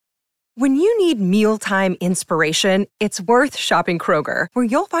When you need mealtime inspiration, it's worth shopping Kroger, where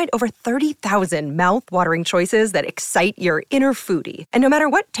you'll find over 30,000 mouth-watering choices that excite your inner foodie. And no matter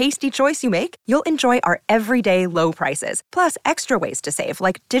what tasty choice you make, you'll enjoy our everyday low prices, plus extra ways to save,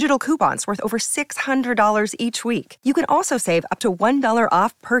 like digital coupons worth over $600 each week. You can also save up to $1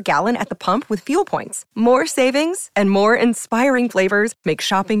 off per gallon at the pump with fuel points. More savings and more inspiring flavors make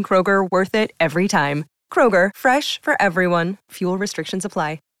shopping Kroger worth it every time. Kroger, fresh for everyone. Fuel restrictions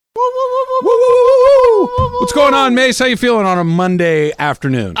apply. What's going on, Mace? How you feeling on a Monday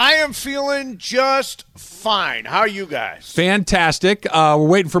afternoon? I am feeling just fine. How are you guys? Fantastic. We're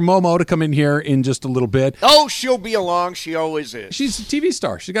waiting for Momo to come in here in just a little bit. Oh, she'll be along. She always is. She's a TV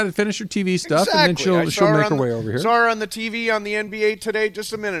star. She's got to finish her TV stuff, Exactly. and then she'll make her way over here. Saw her on the TV on the NBA today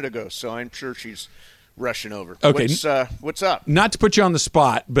just a minute ago, so I'm sure she's rushing over. Okay. What's up? Not to put you on the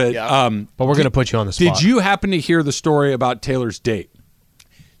spot, but Yeah. But we're going to put you on the spot. Did you happen to hear the story about Taylor's date?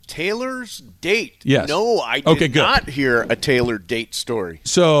 Taylor's date? Yes. No, I did not hear a Taylor date story.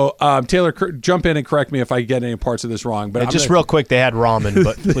 So, Taylor, jump in and correct me if I get any parts of this wrong. But just real quick, they had ramen,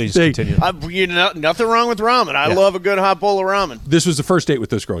 but please continue. Nothing wrong with ramen. I love a good hot bowl of ramen. This was the first date with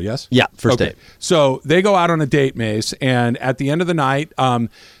this girl, yes? Yeah, first date. So they go out on a date, Mace, and at the end of the night,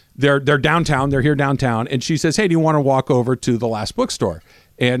 they're downtown. They're here downtown, and she says, "Hey, do you want to walk over to the last bookstore?"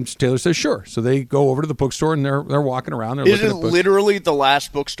 And Taylor says, "Sure." So they go over to the bookstore, and they're walking around. They're Is looking it at books. literally the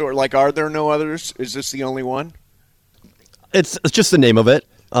last bookstore? Like, are there no others? Is this the only one? It's just the name of it.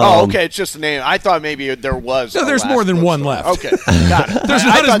 Okay. It's just the name. I thought maybe there was. No, there's more than one left. Okay, got it. There's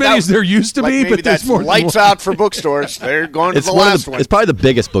not as many as there used to be, but there's more than lights one. out for bookstores. They're going to It's the one of last the, one. It's probably the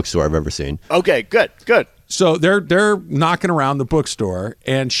biggest bookstore I've ever seen. Okay, good. So they're knocking around the bookstore,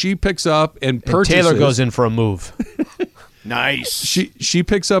 and she picks up and purchases. Taylor goes in for a move. Nice. She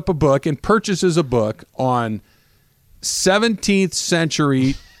picks up a book and purchases a book on 17th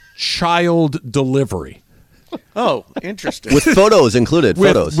century child delivery. Oh, interesting. With photos included.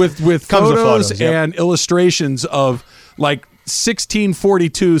 With photos. with Comes with photos photos, yep. and illustrations of like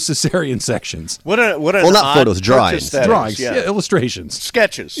 1642 cesarean sections. What an Well, not odd photos, drawings. purchase that is, Drawings, yeah. illustrations.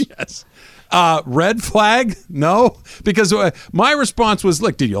 Sketches. Yes. Red flag? No, because my response was,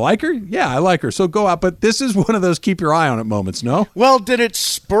 "Look, did you like her? Yeah, I like her. So go out." But this is one of those keep your eye on it moments. No. Well, did it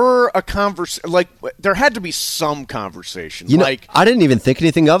spur a conversation? Like, there had to be some conversation. You know, like, I didn't even think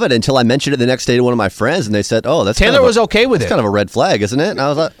anything of it until I mentioned it the next day to one of my friends, and they said, "Oh, that's Taylor kind of was okay with that's it. kind of a red flag, isn't it?" And I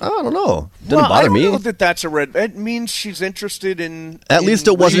was like, "Oh, I don't know. Didn't well, bother I me." don't know that that's a red. It means she's interested in. At least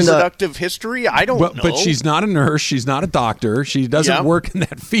it wasn't a- reproductive history. I don't know. But she's not a nurse. She's not a doctor. She doesn't Yeah. work in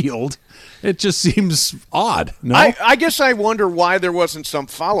that field. It just seems odd. No. I guess I wonder why there wasn't some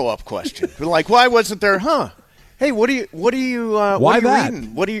follow-up question. Like, why wasn't there? Hey, what are you Why that?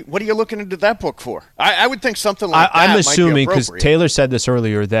 reading? What are you looking into that book for? I would think something like that. I'm might be assuming because appropriate. Taylor said this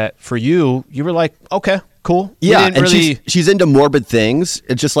earlier that for you were like, okay, cool. Yeah, You and didn't really. she's into morbid things.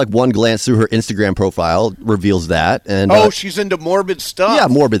 It's just like one glance through her Instagram profile reveals that. And she's into morbid stuff. yeah,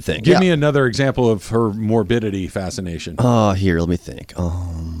 morbid things. Give yeah. me another example of her morbidity fascination. Oh, here, let me think.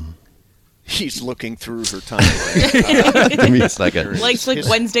 He's looking through her timeline. Give me a second. Like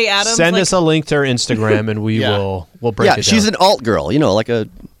Wednesday Addams. Send like, us a link to her Instagram and we Yeah. we'll break Yeah, it she's down. an alt girl. You know, like a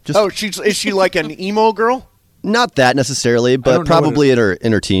just Is she like an emo girl? not that necessarily, don't but know probably in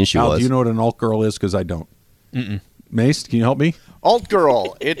her teens she Al, was. do you know what an alt girl is? Because I don't. Mace, can you help me? Alt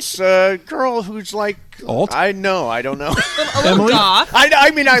girl. It's a girl who's like Alt? I know. I don't know. a little goth. I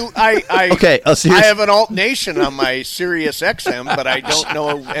mean I Okay, so I here's- have an alt nation on my Sirius XM, but I don't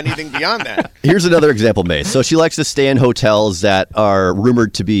know anything beyond that. Here's another example, Mace. So she likes to stay in hotels that are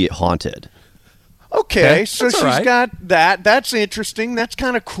rumored to be haunted. Okay, so that's she's all right. got that. That's interesting. That's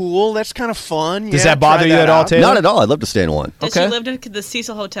kind of cool. That's kind of fun. Does Yeah, that bother try you that at all, out. Taylor? Not at all. I'd love to stay in one. Does she live in the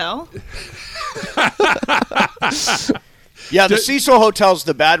Cecil Hotel? Yeah, the Cecil Hotel's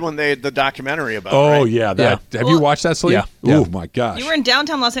the bad one. The documentary about. Oh, right? yeah. That. Have you Well, watched that, Sleep? Yeah. Oh, my gosh. You were in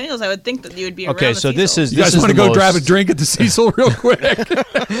downtown Los Angeles. I would think that you would be around Okay, the so this Cecil. is You guys this is want to the go most- grab a drink at the Cecil real quick?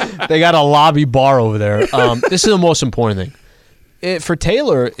 They got a lobby bar over there. This is the most important thing. For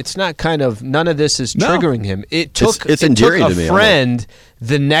Taylor, it's not none of this is No. triggering him. It took It's endearing a to me, friend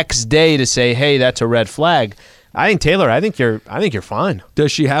the next day to say, "Hey, that's a red flag." I think Taylor, I think you're fine.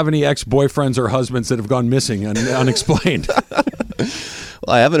 Does she have any ex-boyfriends or husbands that have gone missing and unexplained?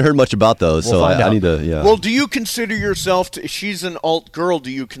 Well, I haven't heard much about those, We'll so find I out. need to. Yeah. Well, do you consider yourself? She's an alt girl.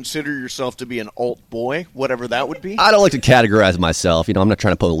 Do you consider yourself to be an alt boy, whatever that would be? I don't like to categorize myself. You know, I'm not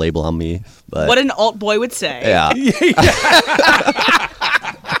trying to put a label on me. But What an alt boy would say. yeah.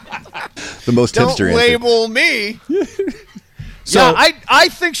 The most Don't hipster answer. label me. Yeah, I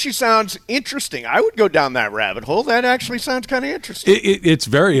think she sounds interesting. I would go down that rabbit hole. That actually sounds kind of interesting. It's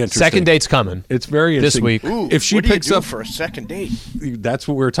very interesting. Second date's coming. It's very interesting. This week. Ooh, if she what do you picks do up for a second date? That's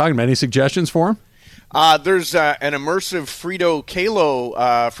what we were talking about. Any suggestions for him? There's an immersive Frida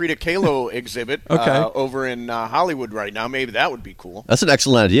Kahlo exhibit over in Hollywood right now. Maybe that would be cool. That's an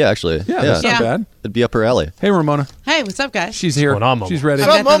excellent idea, actually. Yeah, that's not bad. It'd be up her alley. Hey, Ramona. Hey, what's up, guys? She's here. What's going on, Momo? She's ready.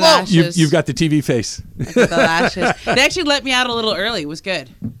 I've got the lashes. You've got the TV face. I've got the lashes. They actually let me out a little early. It was good.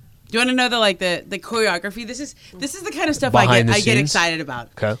 Do you want to know the choreography? This is the kind of stuff Behind the I get scenes? excited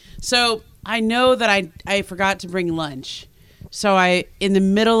about. Okay. So I know that I forgot to bring lunch. So in the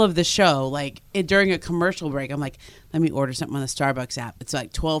middle of the show, during a commercial break, I'm like, let me order something on the Starbucks app. It's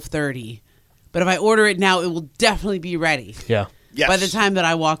like 12:30. But if I order it now, it will definitely be ready. Yeah. Yes. By the time that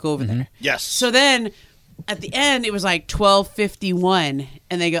I walk over there. Yes. So then at the end, it was like 12:51.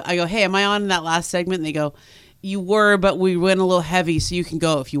 And I go, hey, am I on in that last segment? And they go, you were, but we went a little heavy, so you can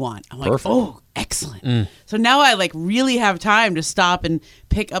go if you want. I'm like, oh, excellent. So now I really have time to stop and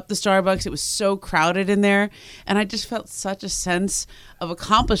pick up the Starbucks. It was so crowded in there. And I just felt such a sense of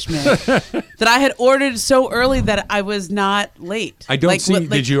accomplishment that I had ordered so early that I was not late. I don't see.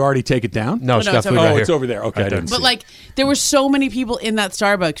 Did you already take it down? No, it's no, it's definitely over right there. here. It's over there. Okay, I didn't But see. there were so many people in that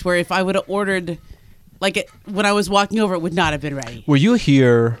Starbucks where if I would have ordered, when I was walking over, it would not have been ready. Were you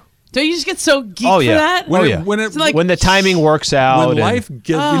here? Don't you just get so geeked Oh, yeah. for that? When So, the timing works out. when and-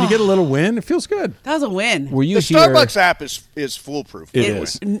 when you get a little win, it feels good. that was a win. Were you The here? Starbucks app is foolproof. It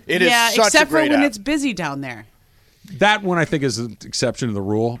is. It is yeah, such except a great for when app. it's busy down there. That one I think is an exception to the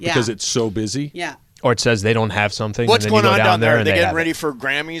rule Yeah. because it's so busy. Yeah. Or it says they don't have something. What's and then going you go on down there? Are and they they getting have ready it. for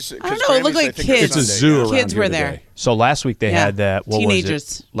Grammys? I don't know. It looked like kids. It's a zoo around Kids here were today. there. So last week they Yeah. had that. What Teenagers.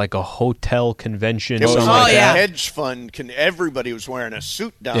 was it? Like a hotel convention. It was something like like a yeah. that. hedge fund. Everybody was wearing a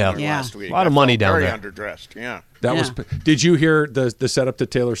suit down Yeah. there Yeah. last week. A lot of I money felt down very there. underdressed. Yeah. That was. Did you hear the setup to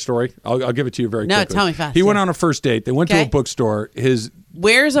Taylor's story? I'll give it to you very No, quickly. tell me fast, He went yeah. on a first date. They went to Okay. a bookstore.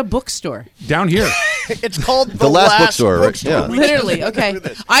 Where's a bookstore? Down here. It's called the Last Bookstore, right? Yeah. We Literally. just Okay. went through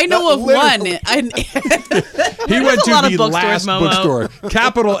this. I know No, of one. literally. He went a lot to of the bookstores, last Momo. bookstore,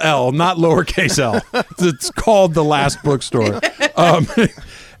 capital L, not lowercase l. It's called the last bookstore.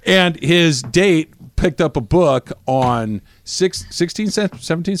 And his date picked up a book on 16th,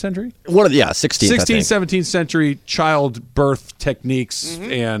 17th century? 16th. 16th, 17th century childbirth techniques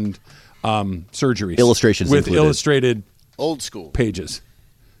and surgeries. Illustrations with included. illustrated Old school. pages.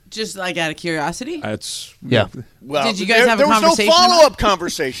 Just out of curiosity. That's Yeah. Well, Did you guys have a there was conversation no about- follow-up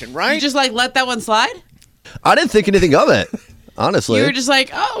conversation, right? You just let that one slide? I didn't think anything of it, honestly. You were just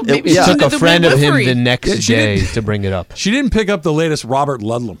oh, maybe yeah. she Took did a the friend of him midwifery. the next she day did. to bring it up. She didn't pick up the latest Robert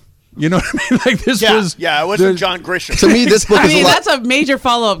Ludlum. You know what I mean? This yeah, was it wasn't John Grisham. To me, this book I is mean, a lot. that's a major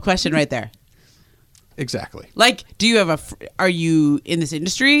follow-up question right there. exactly. Do you have are you in this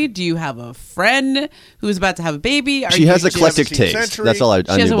industry? Do you have a friend who's about to have a baby? She has eclectic 17th taste. century. That's all I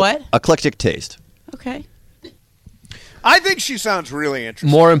She has knew. a what? Eclectic taste. Okay. I think she sounds really interesting.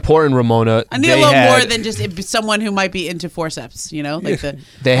 More important, Ramona. I need they a little had- more than just someone who might be into forceps, They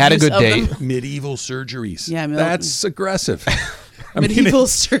had a use good of date. them. Medieval surgeries. Yeah, that's aggressive. Medieval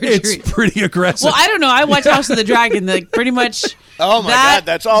surgery. It's pretty aggressive. Well, I don't know. I watch House of the Dragon. Pretty much. Oh my God,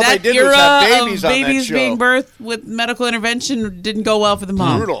 that's all that they did was era have babies of on that babies show. being birthed with medical intervention didn't go well for the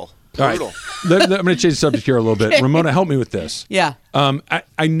mom. Brutal. All right. Brutal. I'm going to change the subject here a little bit. Ramona, help me with this. Yeah.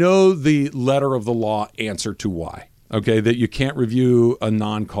 I know the letter of the law answer to why. Okay, that you can't review a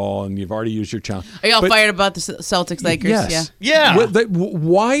non-call and you've already used your challenge. Are y'all But- fired about the Celtics Lakers? Yes. Yeah.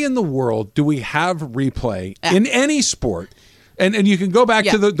 Why in the world do we have replay in any sport? And you can go back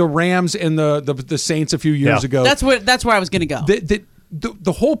Yeah. to the Rams and the Saints a few years Yeah. ago. That's where I was going to go.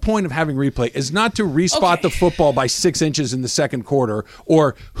 The whole point of having replay is not to respot the football by 6 inches in the second quarter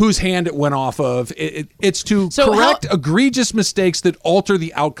or whose hand it went off of. It's to So correct egregious mistakes that alter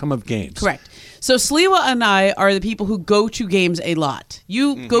the outcome of games. Correct. So Sliwa and I are the people who go to games a lot.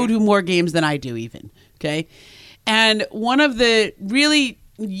 You go to more games than I do even, okay? And one of the really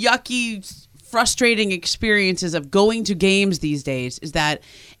yucky, frustrating experiences of going to games these days is that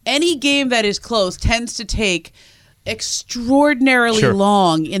any game that is close tends to take extraordinarily Sure.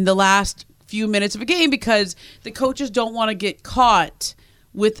 long in the last few minutes of a game because the coaches don't want to get caught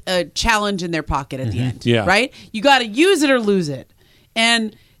with a challenge in their pocket at the end, Yeah. right? You got to use it or lose it.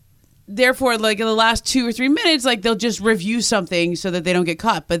 And therefore, in the last 2 or 3 minutes, they'll just review something so that they don't get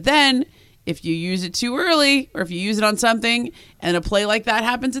caught. But then, if you use it too early, or if you use it on something, and a play like that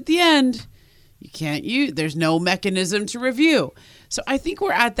happens at the end, you can't use. There's no mechanism to review. So I think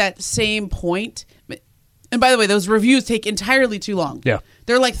we're at that same point. And by the way, those reviews take entirely too long. Yeah.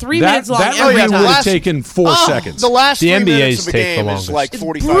 They're like 3 minutes long. That every review time. would have taken 4 seconds. The last The 3 minutes NBAs of a take the game is longest. like It's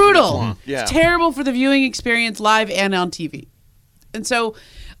 45 minutes brutal. long. Yeah. It's terrible for the viewing experience live and on TV. And so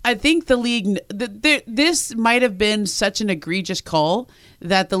I think the league, this might have been such an egregious call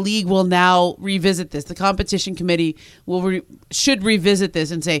that the league will now revisit this. The competition committee should revisit this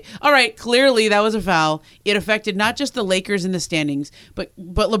and say, all right, clearly that was a foul. It affected not just the Lakers in the standings, but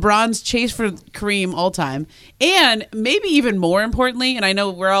LeBron's chase for Kareem all time. And maybe even more importantly, and I know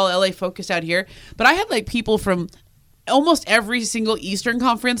we're all LA focused out here, but I had like people from almost every single Eastern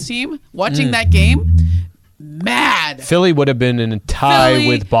Conference team watching that game. Mad. Philly would have been in a tie Philly,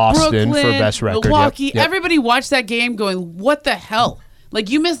 with Boston Brooklyn, for best record. Milwaukee, Yep. everybody watched that game going, what the hell? Like,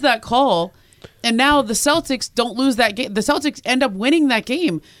 you missed that call, and now the Celtics don't lose that game. The Celtics end up winning that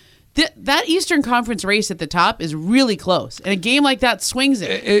game. That Eastern Conference race at the top is really close, and a game like that swings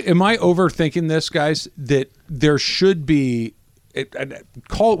it. Am I overthinking this, guys? That there should be,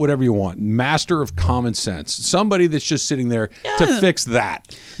 call it whatever you want, master of common sense, somebody that's just sitting there to fix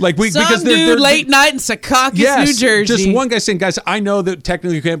that. Like Some dude late night in Secaucus, New Jersey. Just one guy saying, guys, I know that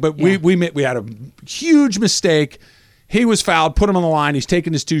technically you can't, but we had a huge mistake. He was fouled, put him on the line. He's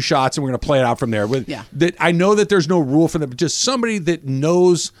taking his 2 shots, and we're going to play it out from there. That I know that there's no rule for them, but just somebody that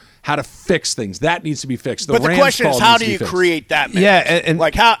knows how to fix things. That needs to be fixed. But the question is, how do you create that match? Yeah, and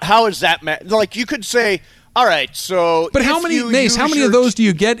like how is that match? Like you could say, all right, so but how many of those do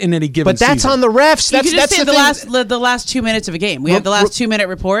you get in any given season? But that's on the refs. You could just that's say the thing. the last 2 minutes of a game. We have the last 2-minute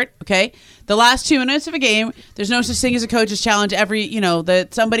report. Okay, the last 2 minutes of a game. There's no such thing as a coach's challenge. That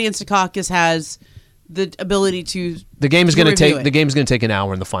somebody in Secaucus has the ability to. The game is going to review take it. the game's going to take an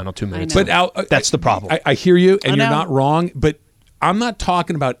hour in the final 2 minutes. know. But that's the problem. I hear you, and I you're know. not wrong. But I'm not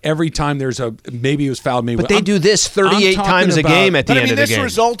talking about every time there's maybe he was fouled. Maybe But they do this 38 times a game at the end of the this game.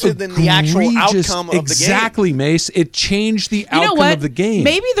 resulted in the actual Egregious- outcome of the game. Exactly, Mace. It changed the You know outcome what? of the game.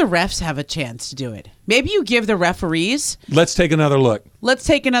 Maybe the refs have a chance to do it. Maybe you give the referees. Let's take another look. Let's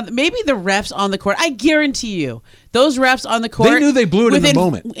take another. Maybe the refs on the court. I guarantee you, those refs on the court. They knew they blew it in the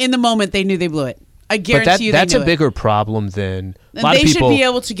moment. In the moment, they knew they blew it. I But guarantee you, that's they a knew bigger problem than a And lot they of people. should be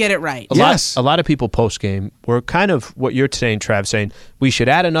able to get it right. Yes. A lot of people post game were kind of what you're saying, Trav, saying we should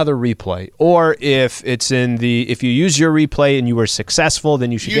add another replay, or if you use your replay and you were successful,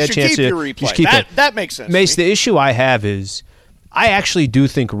 then you should get a chance keep to your replay. you should keep that, it. That makes sense. to Mace, me. the issue I have is I actually do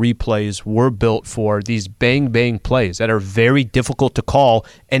think replays were built for these bang plays that are very difficult to call,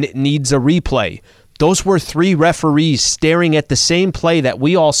 and it needs a replay. Those were 3 referees staring at the same play that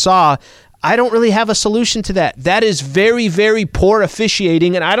we all saw. I don't really have a solution to that. That is very, very poor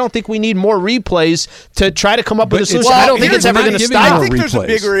officiating, and I don't think we need more replays to try to come up with a solution. I don't think it's ever going to stop. I think there's a replays.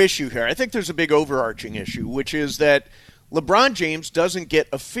 bigger issue here. I think there's a big overarching issue, which is that LeBron James doesn't get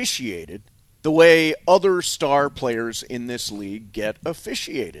officiated the way other star players in this league get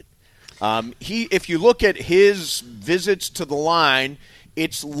officiated. If you look at his visits to the line,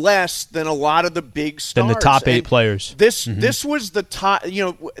 it's less than a lot of the big stars. Than the top 8 And players. This was the top.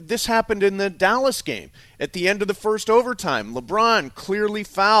 This happened in the Dallas game at the end of the first overtime. LeBron clearly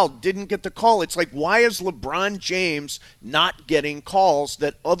fouled, didn't get the call. It's like, why is LeBron James not getting calls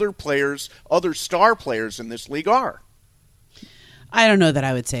that other players, other star players in this league are? I don't know that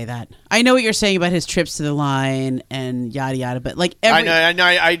I would say that. I know what you're saying about his trips to the line and yada yada, but like every.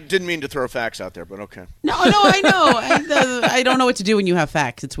 I didn't mean to throw facts out there, but okay. No, I know. I don't know what to do when you have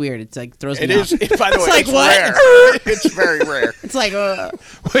facts. It's weird. It's like throws me It is. off. By the way, like, it's what? rare. It's very rare. It's like.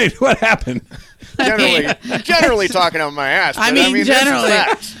 Wait, what happened? Generally talking on my ass. But Generally. this is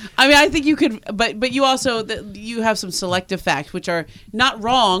facts. I think you could, but you also you have some selective facts which are not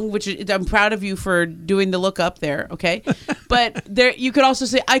wrong. Which I'm proud of you for doing the look up there. Okay, but there you could also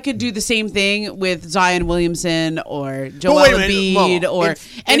say I could do the same thing with Zion Williamson or Joel wait a minute, Embiid Mo, or in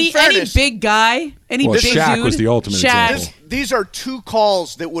any fairness- big guy, any Well, big Shaq dude. was the ultimate Shaq. example. These are 2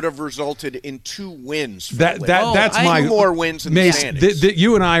 calls that would have resulted in 2 wins. For That's I my need more wins in the Mace, standings.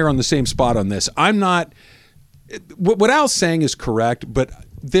 you and I are on the same spot on this. I'm not. What Al's saying is correct, but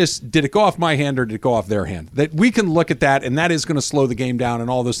did it go off my hand or did it go off their hand? That we can look at that, and that is going to slow the game down and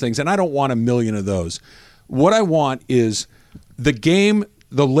all those things. And I don't want a million of those. What I want is the game.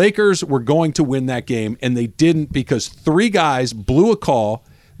 The Lakers were going to win that game, and they didn't because 3 guys blew a call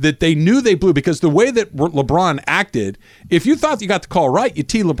that they knew they blew, because the way that LeBron acted, if you thought you got the call right, you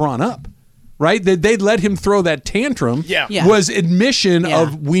tee LeBron up, right? They let him throw that tantrum. Yeah. Was admission Yeah.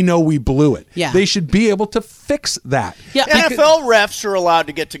 of we know we blew it. Yeah. They should be able to fix that. Yeah, NFL refs are allowed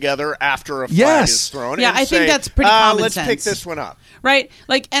to get together after a flag Yes. is thrown. Yeah, and I think say, that's pretty common let's pick sense. this one up. Right?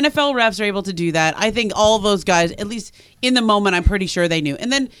 Like NFL refs are able to do that. I think all of those guys, at least in the moment, I'm pretty sure they knew.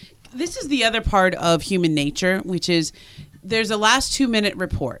 And then this is the other part of human nature, which is there's a last 2-minute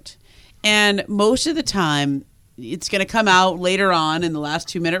report. And most of the time, it's going to come out later on in the last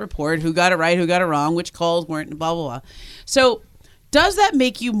 2-minute report who got it right, who got it wrong, which calls weren't, blah, blah, blah. So does that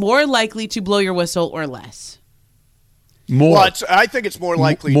make you more likely to blow your whistle or less? More. Well, I think it's more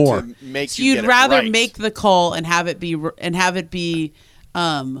likely More. to make So you you'd get rather it right. make the call and have it be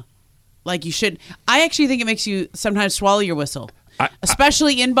like you should. I actually think it makes you sometimes swallow your whistle,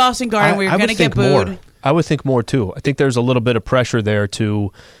 especially in Boston Garden where you're going to get booed. More. I would think more too. I think there's a little bit of pressure there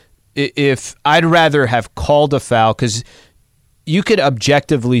to. If I'd rather have called a foul, because you could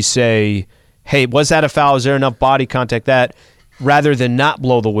objectively say, "Hey, was that a foul? Is there enough body contact?" That rather than not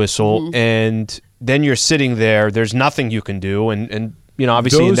blow the whistle, and then you're sitting there. There's nothing you can do, and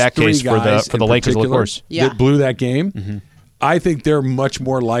obviously in that case for the Lakers look worse. That blew that game. I think they're much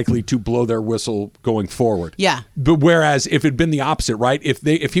more likely to blow their whistle going forward. Yeah. But whereas if it'd been the opposite, right?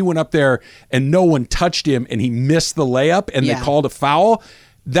 If he went up there and no one touched him and he missed the layup and they called a foul,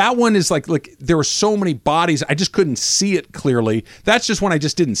 that one is like there were so many bodies, I just couldn't see it clearly. That's just one I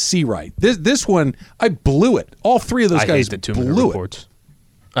just didn't see right. This one, I blew it. All three of those guys hate the 2-minute blew reports.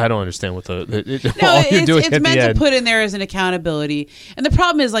 I don't understand what all you're it's doing at meant the to end. put in there as an accountability. And the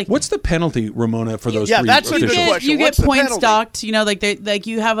problem is What's the penalty, Ramona, for those three that's a good officials? question. You What's get the points penalty? docked. Like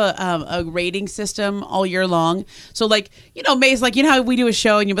you have a rating system all year long. So Mace, how we do a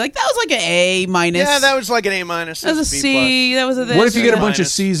show and you'll be like, that was like an A-. Yeah, that was like an A-. That was a C. That was a this. What if you get a or bunch that. of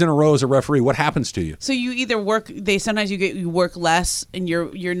C's in a row as a referee? What happens to you? So you either work. Sometimes you work less, and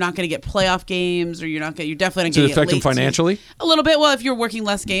you're not going to get playoff games, or you're definitely not going to get. Does it affect them late financially? A little bit. Well, if you're working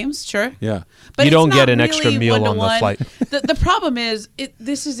less games, sure. Yeah. But You it's don't not get an really extra meal on the one-to-one. flight. The problem is,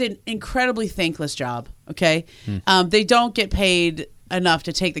 this is an incredibly thankless job. Okay, they don't get paid enough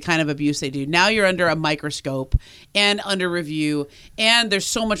to take the kind of abuse they do. Now you're under a microscope and under review, and there's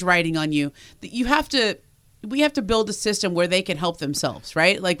so much writing on you that you have to. We have to build a system where they can help themselves,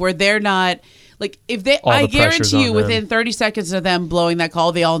 right? Like where they're not if they. All I the pressure's guarantee you, on them. within 30 seconds of them blowing that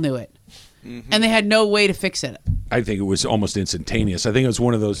call, they all knew it, and they had no way to fix it. I think it was almost instantaneous. I think it was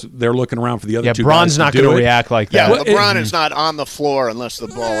one of those, they're looking around for the other two Braun's guys not going to react like Yeah, that. LeBron is not on the floor unless the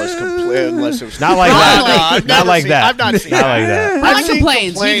ball is complete. Unless it was Not like that. Not like that. I've not seen Not like that. I've Bron seen complains.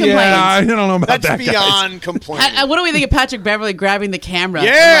 He complaints. complains. Yeah, I don't know about That's that, guys. beyond complaining. What do we think of Patrick Beverly grabbing the camera?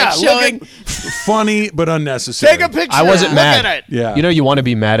 Yeah, and, look showing. Funny, but unnecessary. Take a picture. I wasn't Look mad. at it. Yeah. You want to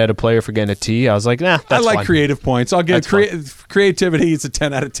be mad at a player for getting a T? I was like, nah, that's I like fine. creative points. I'll give creativity. It's a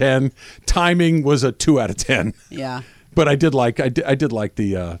 10 out of 10. Timing was a 2 out of 10. Yeah, But I did like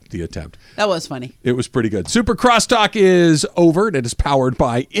the attempt. that was funny. It was pretty good. Super Crosstalk is over. It is powered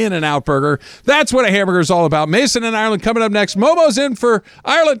by In-N-Out Burger. That's what a hamburger is all about. Mason and Ireland coming up next. Momo's in for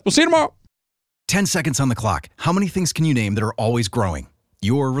Ireland. We'll see you tomorrow. 10 seconds on the clock. How many things can you name that are always growing?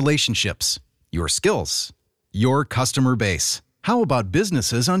 Your relationships, your skills, your customer base. How about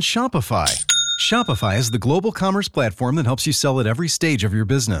businesses on Shopify? Shopify is the global commerce platform that helps you sell at every stage of your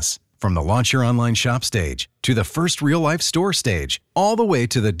business. From the launch your online shop stage to the first real-life store stage, all the way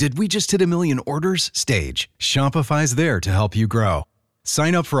to the did we just hit a million orders stage, Shopify's there to help you grow.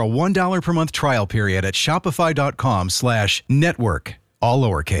 Sign up for a $1 per month trial period at shopify.com/network, all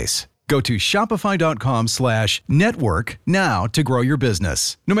lowercase. Go to shopify.com/network now to grow your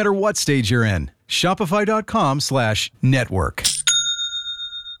business, no matter what stage you're in. Shopify.com/network.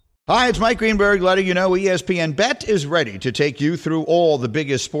 Hi, it's Mike Greenberg letting you know ESPN Bet is ready to take you through all the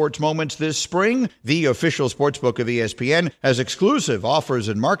biggest sports moments this spring. The official sportsbook of ESPN has exclusive offers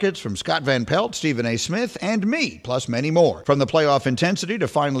and markets from Scott Van Pelt, Stephen A. Smith, and me, plus many more. From the playoff intensity to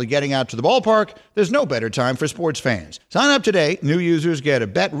finally getting out to the ballpark, there's no better time for sports fans. Sign up today. New users get a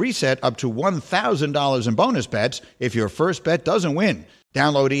bet reset up to $1,000 in bonus bets if your first bet doesn't win.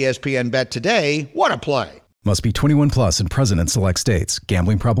 Download ESPN Bet today. What a play. Must be 21 plus and present in select states.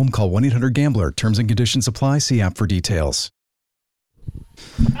 Gambling problem? Call 1-800-GAMBLER. Terms and conditions apply. See app for details.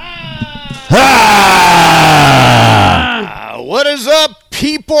 What is up,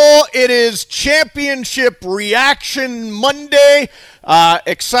 people? It is Championship Reaction Monday.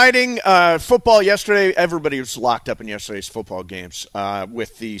 Exciting football yesterday. Everybody was locked up in yesterday's football games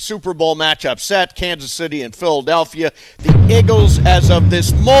with the Super Bowl matchup set, Kansas City and Philadelphia. The Eagles, as of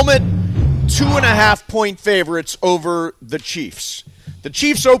this moment, 2.5-point favorites over the Chiefs. The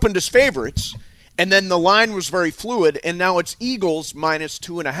Chiefs opened as favorites, and then the line was very fluid, and now it's Eagles minus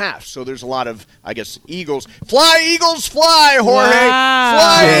 2.5. So there's a lot of, I guess, Eagles. Fly, Eagles, fly, Jorge. Wow.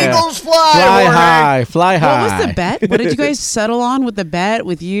 Fly, Yeah. Eagles, fly, Fly Jorge. high, fly high. What was the bet? What did you guys settle on with the bet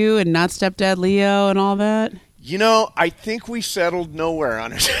with you and not stepdad Leo and all that? You know, I think we settled nowhere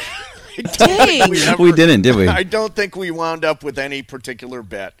on it. Dang. We didn't, did we? I don't think we wound up with any particular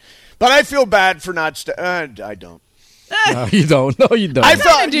bet. But I feel bad for not. I don't. No, you don't. No, you don't. I I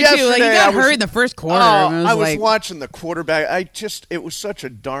thought do too. yesterday Like, you I got was- hurt in the first quarter. Oh, and I was like, watching the quarterback. It was such a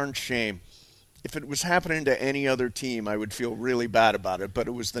darn shame. If it was happening to any other team, I would feel really bad about it. But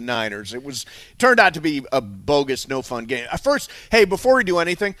it was the Niners. It turned out to be a bogus, no fun game. First, hey, before we do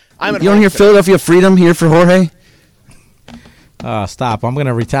anything, I'm at You home don't hear today. Philadelphia Freedom here for Jorge? Stop. I'm going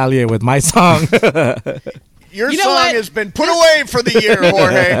to retaliate with my song. Your You know song what? has been put away for the year,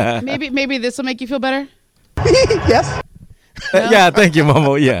 Jorge. maybe this will make you feel better. Yeah, thank you,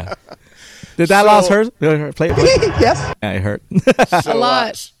 Momo. Yeah. Did that loss hurt? Play it? Yes. Yeah, it hurt. So, A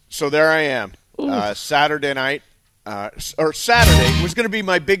lot. So there I am. Saturday night, or Saturday, was going to be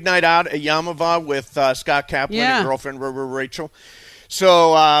my big night out at Yamava with Scott Kaplan Yeah. and girlfriend Rachel.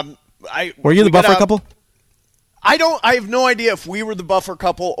 So Were you the we got buffer out- couple? I have no idea if we were the buffer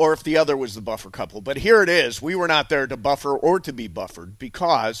couple or if the other was the buffer couple. But here it is. We were not there to buffer or to be buffered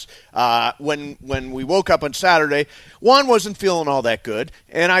because when we woke up on Saturday, Juan wasn't feeling all that good.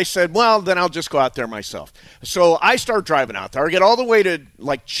 And I said, well, then I'll just go out there myself. So I start driving out there. I get all the way to,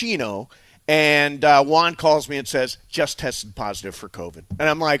 like, Chino. And Juan calls me and says, just tested positive for COVID. And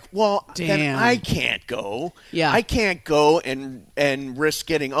I'm like, well, then Damn. I can't go. Yeah. I can't go and risk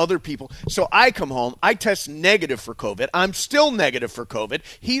getting other people. So I come home. I test negative for COVID. I'm still negative for COVID.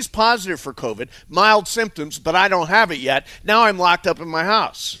 He's positive for COVID. Mild symptoms, but I don't have it yet. Now I'm locked up in my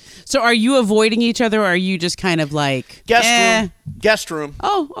house. So are you avoiding each other, or are you just kind of like Guest room.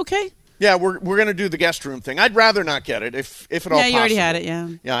 Oh, okay. Yeah, we're gonna do the guest room thing. I'd rather not get it if at all Yeah, you already possible. had it, yeah.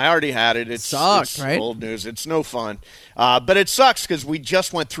 Yeah, I already had it. It Sucked, right? Old news. It's no fun. But it sucks because we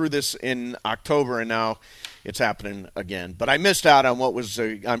just went through this in October and now it's happening again. But I missed out on what was,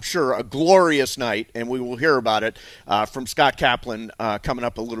 I'm sure, a glorious night, and we will hear about it from Scott Kaplan coming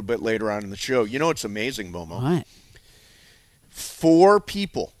up a little bit later on in the show. You know, it's amazing, Momo. What? Four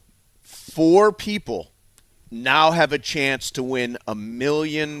people now have a chance to win $1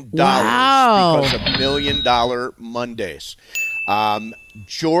 million Wow. because of $1 Million Mondays.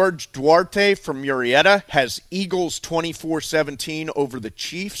 George Duarte from Murrieta has Eagles 24-17 over the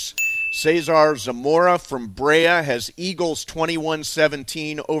Chiefs. Cesar Zamora from Brea has Eagles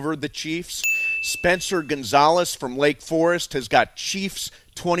 21-17 over the Chiefs. Spencer Gonzalez from Lake Forest has got Chiefs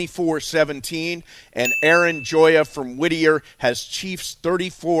 24-17. And Aaron Joya from Whittier has Chiefs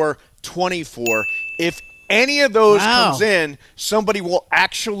 34-24. If any of those Wow. comes in, somebody will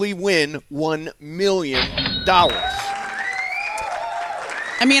actually win $1 million.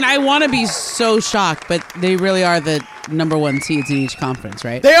 I mean, I want to be so shocked, but they really are the number one seeds in each conference,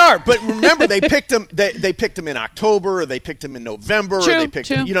 right? They are, but remember they picked them. They picked them in October, or they picked them in November, or True, they picked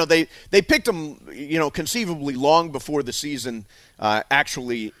true. them, they picked them conceivably long before the season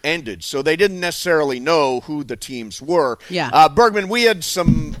actually ended. So they didn't necessarily know who the teams were. Yeah. Bergman, we had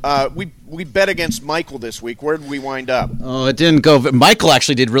some. We bet against Michael this week. Where did we wind up? Oh, it didn't go. Michael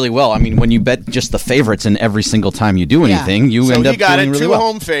actually did really well. I mean, when you bet just the favorites and every single time you do Yeah. anything, you So end he up got doing it really two well.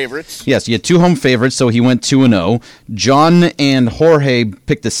 home favorites. Yes, you had two home favorites, so he went 2-0. John and Jorge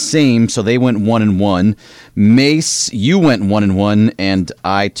picked the same, so they went 1-1. Mace, you went 1-1, and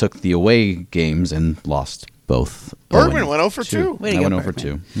I took the away games and lost both. Bergman went 0 for 2. Way to I go, went 0 for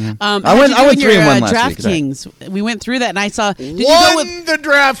Bergman. 2. Yeah. I went 3-1 last week. DraftKings. We went through that, and I saw. Did you Won go with? the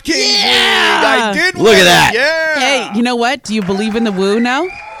DraftKings league. I did. Look at win. that. Yeah. Hey, you know what? Do you believe in the woo now?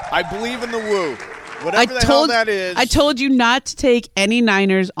 I believe in the woo. Whatever the hell that is. I told you not to take any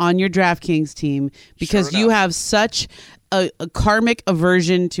Niners on your DraftKings team because Sure you enough. have such a karmic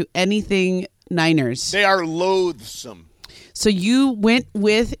aversion to anything Niners. They are loathsome. So you went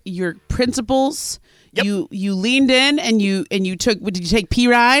with your principles. Yep. You leaned in and you took. Did you take P.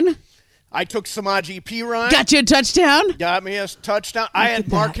 Ryan? I took Samaje Perine. Got you a touchdown. Got me a touchdown. I had at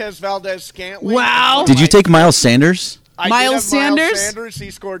that. Marquez Valdez-Scantling. Wow. Did you take Miles Sanders? I Miles did have Miles Sanders? Sanders. He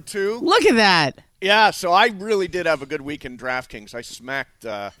scored 2. Look at that. Yeah, so I really did have a good week in DraftKings. I smacked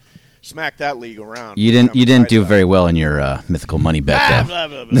that league around. You didn't do very well in your mythical money bet, though. Blah,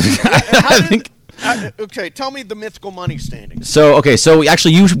 blah, blah. How did- okay, tell me the mythical money standings. So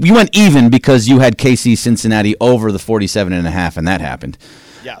actually you went even because you had KC Cincinnati over the 47.5, and that happened.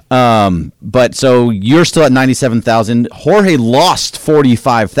 Yeah. But so you're still at 97,000. Jorge lost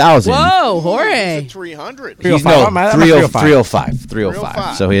 45,000. Whoa, Jorge. 300. He's 305. I'm at 305.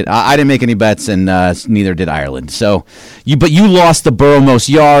 305. So I didn't make any bets, and neither did Ireland. So you lost the Burrow most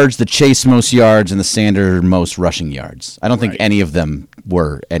yards, the Chase most yards, and the Sander most rushing yards. I don't think Right. any of them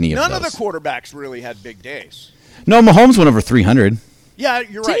were any of None those. of the quarterbacks really had big days. No, Mahomes went over 300 Yeah,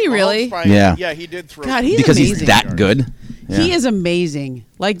 you're Did right. he Mahomes really? probably- Yeah. Yeah, he did throw. God, he's because amazing. he's that good. He is amazing.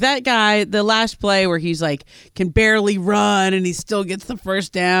 Like that guy, the last play where he's like can barely run and he still gets the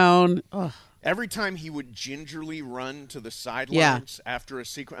first down. Ugh. Every time he would gingerly run to the sidelines after a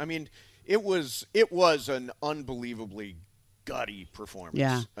sequence, I mean, it was an unbelievably gutty performance.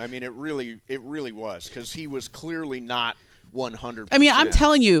 Yeah. I mean, it really was, because he was clearly not 100%. I mean, I'm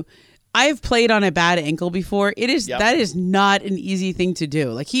telling you, I've played on a bad ankle before. That is not an easy thing to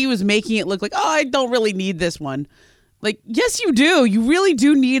do. Like he was making it look like, oh, I don't really need this one. Like, yes, you do. You really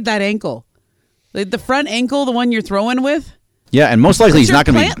do need that ankle. Like the front ankle, the one you're throwing with. Yeah, and most likely he's not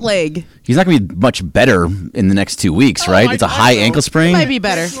going to be leg. He's not going to be much better in the next 2 weeks, right? It's a high ankle sprain. He might be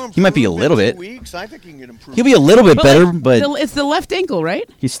better. He might be a little bit. Weeks. I think he can improve. He'll be a little bit better, but it's the left ankle, right?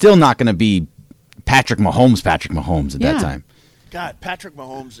 He's still not going to be Patrick Mahomes at that time. God, Patrick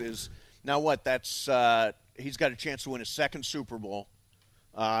Mahomes is now what? That's he's got a chance to win a second Super Bowl.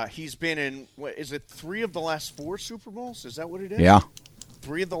 He's been in, what, is it 3 of the last 4 Super Bowls? Is that what it is? Yeah.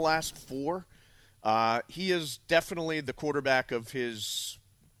 3 of the last 4. He is definitely the quarterback of his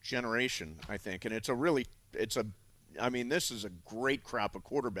generation, I think. And I mean, this is a great crop of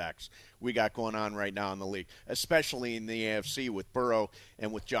quarterbacks we got going on right now in the league, especially in the AFC with Burrow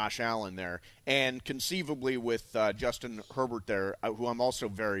and with Josh Allen there, and conceivably with Justin Herbert there, who I'm also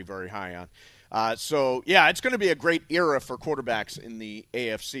very, very high on. So, yeah, it's going to be a great era for quarterbacks in the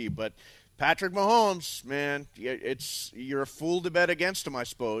AFC. But Patrick Mahomes, man, you're a fool to bet against him, I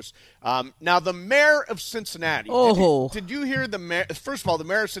suppose. Now, the mayor of Cincinnati. Oh. Did you hear the mayor? First of all, the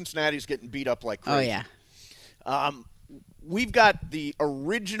mayor of Cincinnati is getting beat up like crazy. Oh, yeah. We've got the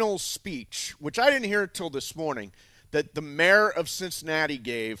original speech, which I didn't hear until this morning, that the mayor of Cincinnati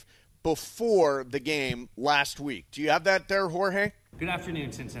gave before the game last week. Do you have that there, Jorge? Good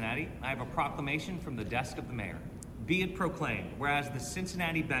afternoon, Cincinnati. I have a proclamation from the desk of the mayor. Be it proclaimed, whereas the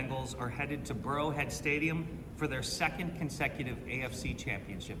Cincinnati Bengals are headed to Burrowhead Stadium for their second consecutive AFC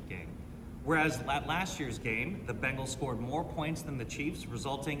Championship game. Whereas at last year's game, the Bengals scored more points than the Chiefs,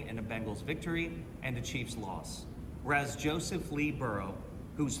 resulting in a Bengals victory and a Chiefs loss. Whereas Joseph Lee Burrow,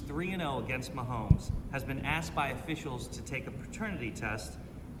 who's 3-0 against Mahomes, has been asked by officials to take a paternity test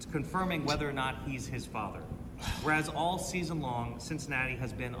confirming whether or not he's his father. Whereas all season long, Cincinnati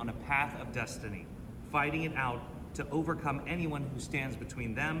has been on a path of destiny, fighting it out to overcome anyone who stands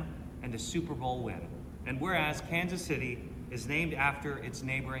between them and a Super Bowl win. And whereas Kansas City is named after its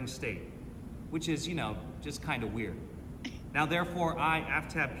neighboring state, which is, just kind of weird. Now, therefore, I,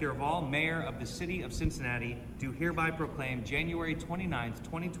 Aftab Purval, mayor of the city of Cincinnati, do hereby proclaim January 29th,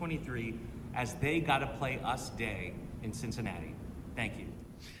 2023 as They Gotta Play Us Day in Cincinnati. Thank you.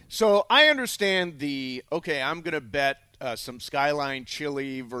 So I understand I'm going to bet some Skyline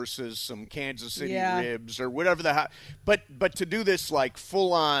chili versus some Kansas City ribs or whatever but to do this like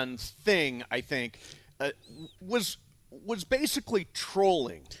full-on thing, I think, was basically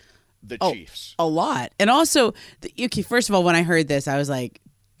trolling the Chiefs. A lot. And also, first of all, when I heard this, I was like,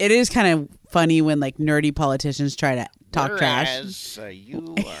 it is kind of funny when like nerdy politicians try to talk trash.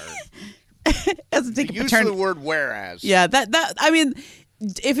 You are the use of the word whereas. Yeah, that I mean,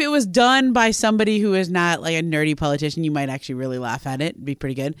 if it was done by somebody who is not like a nerdy politician, you might actually really laugh at it. It'd be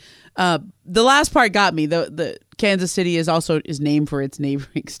pretty good. The last part got me. The Kansas City is named for its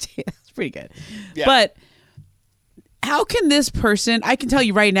neighboring state. That's pretty good. Yeah. But how can this person? I can tell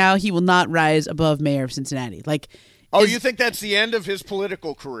you right now, he will not rise above mayor of Cincinnati. Like, you think that's the end of his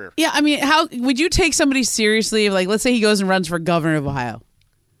political career? Yeah, I mean, how would you take somebody seriously? Like, let's say he goes and runs for governor of Ohio.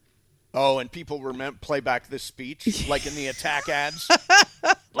 Oh, and people play back this speech like in the attack ads.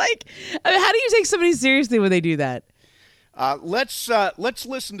 Like, I mean, how do you take somebody seriously when they do that? Let's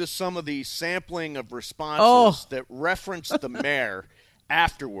listen to some of the sampling of responses that reference the mayor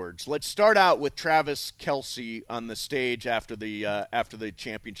afterwards. Let's start out with Travis Kelce on the stage after the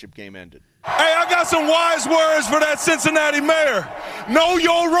championship game ended. Hey, I got some wise words for that Cincinnati mayor. Know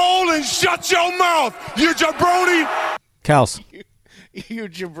your role and shut your mouth, you jabroni. Kels. You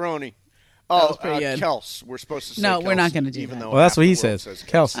jabroni. Oh, Kels. We're supposed to say no, Kels, we're not going to do that. Well, that's what he says.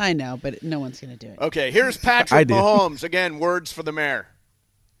 Kels. I know, but no one's going to do it. Okay, here's Patrick Mahomes. Again, words for the mayor.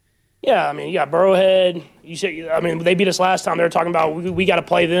 Yeah, I mean, you got Burrowhead. They beat us last time. They were talking about we got to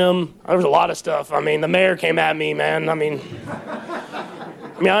play them. There was a lot of stuff. I mean, the mayor came at me, man. I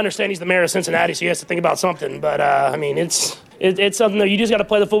understand he's the mayor of Cincinnati, so he has to think about something. But, it's something that you just got to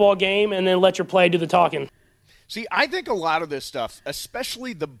play the football game and then let your play do the talking. See, I think a lot of this stuff,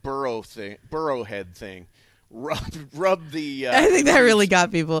 especially the Burrowhead thing, rub the. I think that really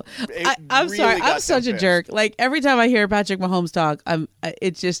got people. I'm really sorry, I'm such a jerk. Like every time I hear Patrick Mahomes talk,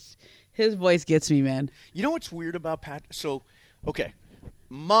 it's just his voice gets me, man. You know what's weird about Pat? So, okay,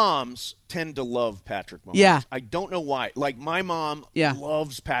 moms tend to love Patrick Mahomes. Yeah. I don't know why. Like, my mom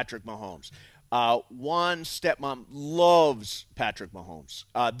loves Patrick Mahomes. One stepmom loves Patrick Mahomes.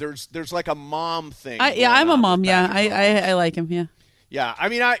 There's like a mom thing. I'm a mom. Yeah, I like him. Yeah. Yeah, I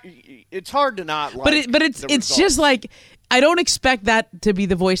mean, it's hard to not like. But it's just like, I don't expect that to be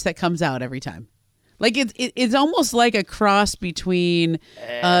the voice that comes out every time. Like it's almost like a cross between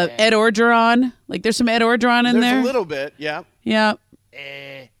Ed Orgeron. Like there's some Ed Orgeron in there. There's a little bit, yeah. Yeah.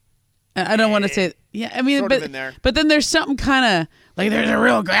 I don't want to say. Yeah, I mean, sort of in there. But then there's something kind of like there's a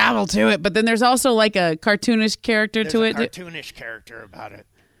real gravel to it. But then there's also like a cartoonish character to it. Cartoonish character about it,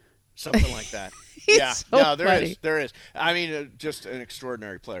 something like that. There is. I mean, just an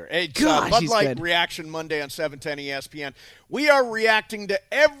extraordinary player. Hey, Bud Light Reaction Monday on 710 ESPN. We are reacting to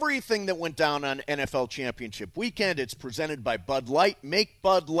everything that went down on NFL Championship Weekend. It's presented by Bud Light. Make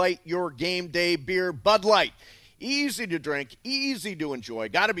Bud Light your game day beer. Bud Light. Easy to drink, easy to enjoy.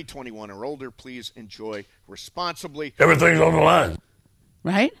 Got to be 21 or older. Please enjoy responsibly. Everything's on the line.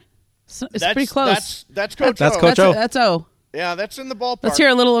 Right? It's pretty close. That's Coach O. That's Coach O. That's O. Yeah, that's in the ballpark. Let's hear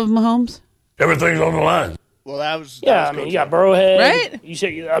a little of Mahomes. Everything's on the line. Well, that was I mean, you got Burrowhead. Right? You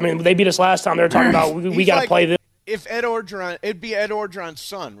said, I mean, they beat us last time. They were talking about we got to play them. If Ed Orgeron, it'd be Ed Orgeron's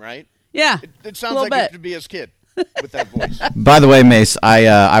son, right? Yeah. It sounds like it could be his kid with that voice. By the way, Mace,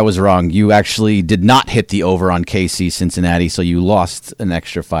 I was wrong. You actually did not hit the over on KC Cincinnati, so you lost an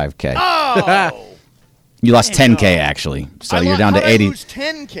extra 5K. Oh! You lost 10K, actually. So you're down to 80. I lose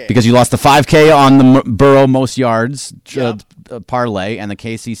 10K? Because you lost the 5K on the Burrow most yards parlay and the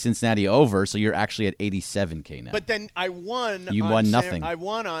KC Cincinnati over, so you're actually at 87K now. But then I won. You won nothing. I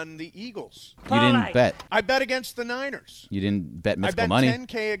won on the Eagles. You didn't bet. I bet against the Niners. You didn't bet mythical I bet money.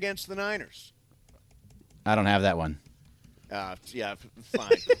 10K against the Niners. I don't have that one. Yeah,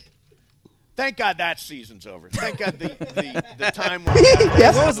 fine. Thank God that season's over. Thank God the time.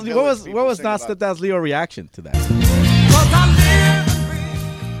 Yes. What was Nostradamus' Leo reaction to that?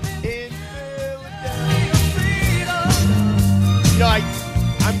 No,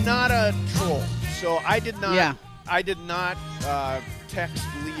 I'm not a troll, so I did not. Yeah. I did not text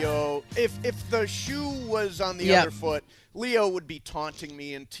Leo. If the shoe was on the other foot, Leo would be taunting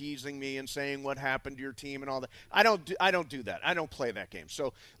me and teasing me and saying what happened to your team and all that. I don't do that. I don't play that game.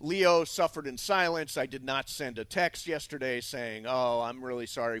 So Leo suffered in silence. I did not send a text yesterday saying, "Oh, I'm really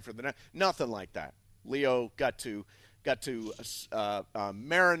sorry for the nothing like that." Leo got to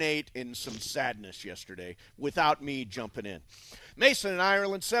marinate in some sadness yesterday without me jumping in. Mason in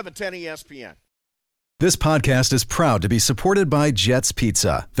Ireland, 710 ESPN. This podcast is proud to be supported by Jets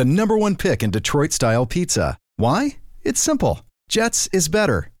Pizza, the #1 pick in Detroit-style pizza. Why? It's simple. Jets is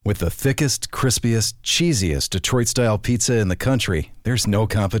better. With the thickest, crispiest, cheesiest Detroit-style pizza in the country, there's no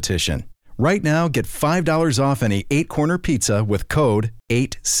competition. Right now, get $5 off any 8-corner pizza with code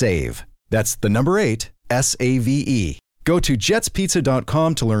 8SAVE. That's the number 8, SAVE. Go to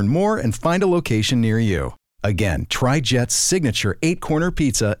jetspizza.com to learn more and find a location near you. Again, try Jet's signature 8-corner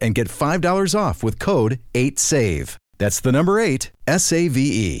pizza and get $5 off with code 8SAVE. That's the number 8,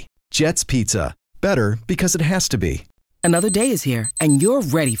 SAVE. Jet's Pizza. Better because it has to be. Another day is here, and you're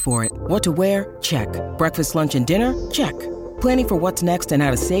ready for it. What to wear? Check. Breakfast, lunch, and dinner? Check. Planning for what's next and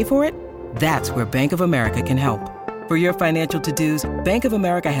how to save for it? That's where Bank of America can help. For your financial to-dos, Bank of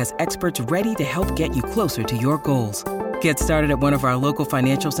America has experts ready to help get you closer to your goals. Get started at one of our local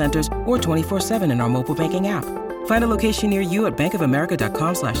financial centers or 24/7 in our mobile banking app. Find a location near you at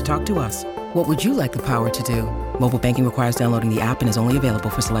bankofamerica.com/talktous. What would you like the power to do? Mobile banking requires downloading the app and is only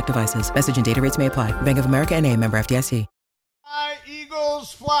available for select devices. Message and data rates may apply. Bank of America NA, member FDIC. Fly,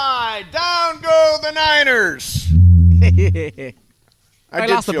 Eagles, fly. Down go the Niners. I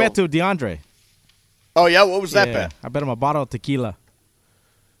lost a bet to DeAndre. Oh, yeah? What was that bet? I bet him a bottle of tequila.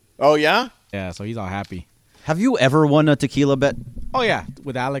 Oh, yeah? Yeah, so he's all happy. Have you ever won a tequila bet? Oh, yeah,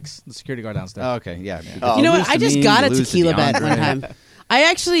 with Alex, the security guard downstairs. Oh, okay, yeah. You know what? I just got a tequila bet one time. I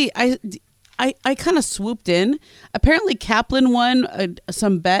actually, I kind of swooped in. Apparently, Kaplan won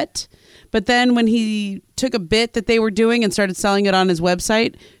some bet, but then when he took a bit that they were doing and started selling it on his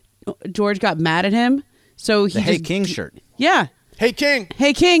website, George got mad at him. So he Hey King shirt. Yeah. Hey King.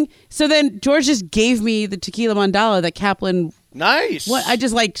 Hey King. So then George just gave me the tequila mandala that Kaplan. Nice. What? I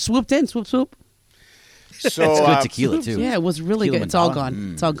just like swooped in, swoop. So it's good tequila too. Yeah, it was really tequila good. It's all mandala.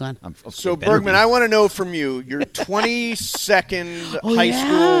 gone. It's all gone. So Bergman, I want to know from you. Your 22nd high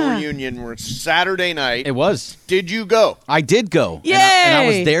school reunion was Saturday night. It was. Did you go? I did go. Yay! And I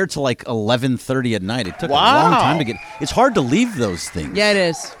was there till like 11:30 at night. It took a long time to get. It's hard to leave those things. Yeah, it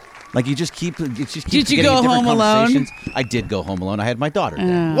is. Like you just keep. Did you go home alone? I did go home alone. I had my daughter.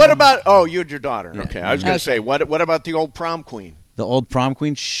 What about? Oh, you had your daughter. Okay, I was going to say what about the old prom queen? The old prom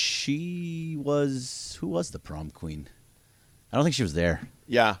queen. Who was the prom queen? I don't think she was there.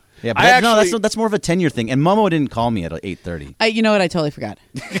 Yeah. Yeah, but that's more of a tenure thing. And Momo didn't call me at 8:30. You know what? I totally forgot.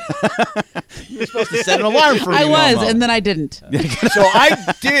 You were supposed to set an alarm for me, I was, Momo. and then I didn't. So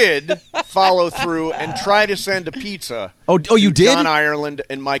I did follow through and try to send a pizza. Oh, you did? John Ireland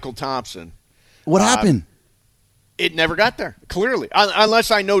and Michael Thompson. What happened? It never got there. Clearly, unless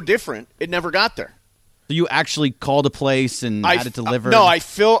I know different, it never got there. So you actually called a place and had it delivered? No, I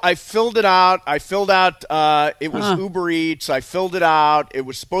filled it out. I filled out. It was Uber Eats. I filled it out. It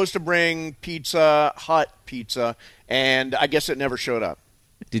was supposed to bring Pizza Hut pizza, and I guess it never showed up.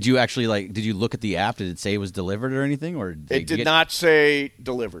 Did you actually Did you look at the app? Did it say it was delivered or anything? Or it did not say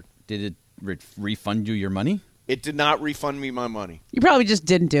delivered. Did it refund you your money? It did not refund me my money. You probably just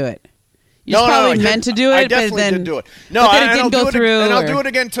didn't do it. You probably meant to do it, I definitely but then did do it. No, but then it didn't go through. And I'll do it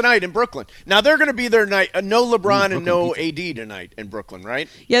again tonight in Brooklyn. Now they're going to be there night. No LeBron and no AD tonight in Brooklyn, right?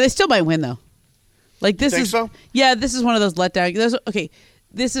 Yeah, they still might win though. Like this Think is so? Yeah, this is one of those letdown.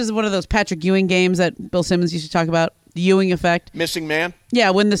 This is one of those Patrick Ewing games that Bill Simmons used to talk about. The Ewing effect. Missing man. Yeah,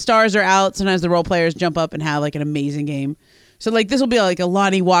 when the stars are out, sometimes the role players jump up and have like an amazing game. So like this will be like a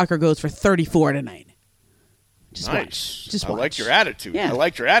Lonnie Walker goes for 34 tonight. Just nice. Watch. I like your attitude. Yeah. I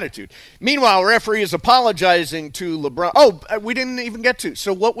like your attitude. Meanwhile, referee is apologizing to LeBron. Oh, we didn't even get to.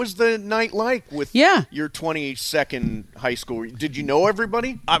 So what was the night like with your 22nd high school? Did you know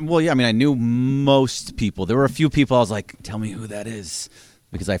everybody? Well, yeah. I mean, I knew most people. There were a few people I was like, tell me who that is.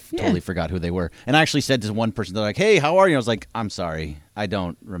 Because I totally forgot who they were. And I actually said to one person, they're like, hey, how are you? I was like, I'm sorry. I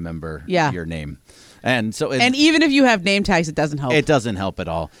don't remember your name. And so, and even if you have name tags, it doesn't help. It doesn't help at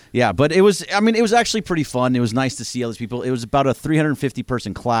all. Yeah, but it was. I mean, it was actually pretty fun. It was nice to see all these people. It was about a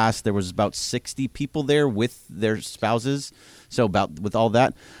 350-person class. There was about 60 people there with their spouses. So with all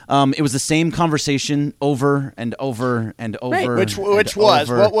that, it was the same conversation over and over and over. Right. Which was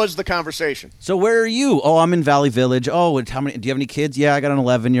what was the conversation? So where are you? Oh, I'm in Valley Village. Oh, how many? Do you have any kids? Yeah, I got an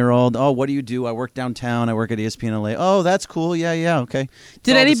 11-year-old. Oh, what do you do? I work downtown. I work at ESPN LA. Oh, that's cool. Yeah, okay.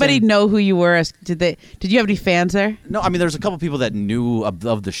 Did anybody know who you were? Did you have any fans there? No, I mean there's a couple people that knew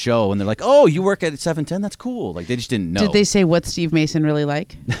of the show, and they're like, "Oh, you work at 710? That's cool." Like they just didn't know. Did they say what's Steve Mason really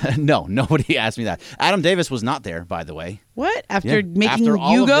like? No, nobody asked me that. Adam Davis was not there, by the way. What? After making after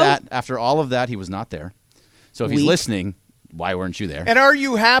all you of go? After all of that, he was not there. So if he's listening, why weren't you there? And are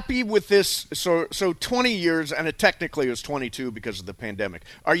you happy with this? So 20 years, and it technically was 22 because of the pandemic.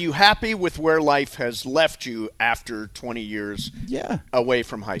 Are you happy with where life has left you after 20 years away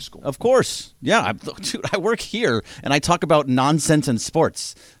from high school? Of course. Yeah. Dude, I work here, and I talk about nonsense and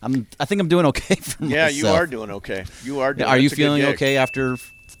sports. I think I'm doing okay for myself. Yeah, you are doing okay. You are doing Are you feeling okay after...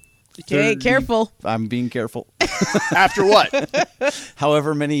 Okay, careful. I'm being careful. After what?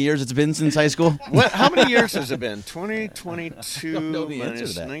 However many years it's been since high school. How many years has it been? 2022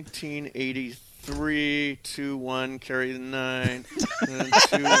 minus 1983. 1983, 2-1, carry the 9.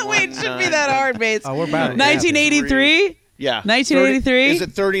 Wait, it should be that hard, mates. Oh, we're back. 1983? Yeah. 1983? Is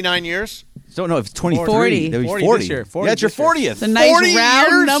it 39 years? So no, it's 23. 40. That was 40 40. this year. 40 Yeah, it's your this year. 40th. It's a nice 40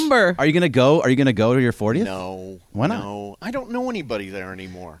 round years? number. Are you gonna go? Are you gonna go to your 40th? No. Why not? No. I don't know anybody there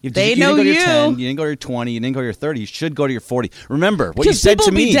anymore. They you know didn't go to you. your 10, you didn't go to your 20, you didn't go to your 30. You should go to your 40. Remember what you Because said people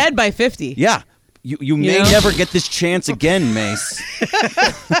to will me. be dead by 50. Yeah. You may know? never get this chance again, Mace.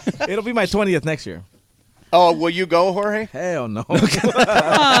 It'll be my 20th next year. Oh, will you go, Jorge? Hell no.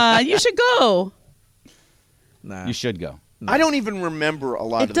 You should go. Nah. You should go. I don't even remember a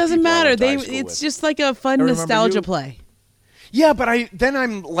lot of It the doesn't people I matter. went to high school It's with. just like a fun I remember nostalgia you. play. Yeah, but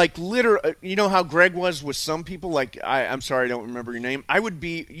I'm like literally, you know how Greg was with some people? Like, I'm sorry, I don't remember your name. I would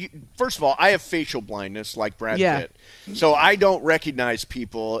be, first of all, I have facial blindness like Brad Pitt. So I don't recognize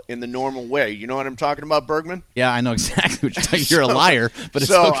people in the normal way. You know what I'm talking about, Bergman? Yeah, I know exactly what you're talking. You're a liar, but it's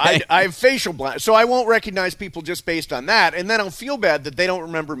so okay. I have facial blindness. So I won't recognize people just based on that. And then I'll feel bad that they don't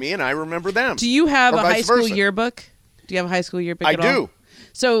remember me and I remember them. Do you have Or a high vice school versa. yearbook? Do you have a high school yearbook I at all? do.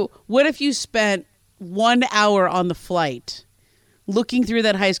 So what if you spent 1 hour on the flight looking through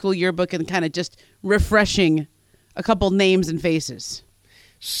that high school yearbook and kind of just refreshing a couple names and faces?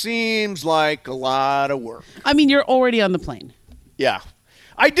 Seems like a lot of work. I mean, you're already on the plane. Yeah.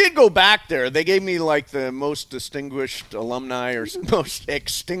 I did go back there. They gave me like the most distinguished alumni or most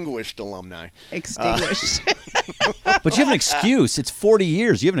extinguished alumni. Extinguished. But you have an excuse. It's 40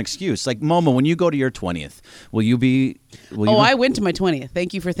 years. You have an excuse. Like, Momo, when you go to your 20th, will you be... I went to my 20th.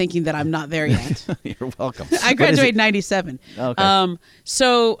 Thank you for thinking that I'm not there yet. You're welcome. I graduated in 97. Okay.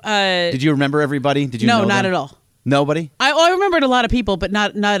 Did you remember everybody? Did you No, know not them? at all. Nobody? I remembered a lot of people, but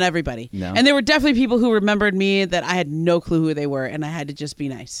not everybody. No. And there were definitely people who remembered me that I had no clue who they were, and I had to just be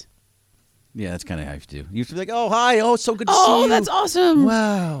nice. Yeah, that's kind of how you have to do. You have to be like, oh, hi. Oh, it's so good to see you. Oh, that's awesome.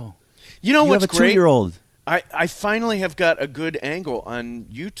 Wow. You know You what's have a great? 2-year-old. I finally have got a good angle on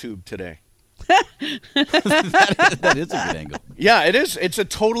YouTube today. That is a good angle. Yeah, it is. It's a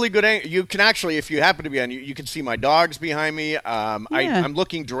totally good angle. You can actually, if you happen to be on, you can see my dogs behind me. I'm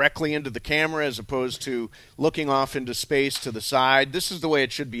looking directly into the camera as opposed to looking off into space to the side. This is the way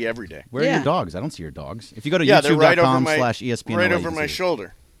it should be every day. Where are your dogs? I don't see your dogs. If you go to they're right over my- youtube.com/ESPN, right over my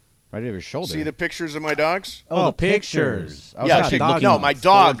shoulder. Right over your shoulder. See the pictures of my dogs? Oh, the pictures. I was Yeah, actually looking no, my for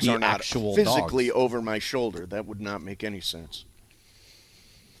dogs the are not actual physically dogs. over my shoulder. That would not make any sense.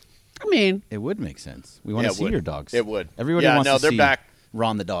 I mean, it would make sense. We want Yeah, to it see would. your dogs. It would. Everybody Yeah, wants no, to they're see back.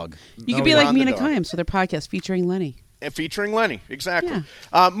 Ron the dog. you could be like Ron the Mina dog. Kimes with their podcast featuring Lenny. And featuring Lenny, exactly.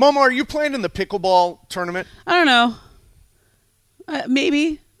 Momo, are you playing in the pickleball tournament? I don't know.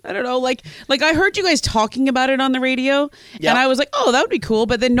 Maybe. I don't know. Like I heard you guys talking about it on the radio, and I was like, oh, that would be cool.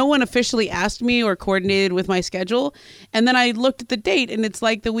 But then no one officially asked me or coordinated with my schedule. And then I looked at the date, and it's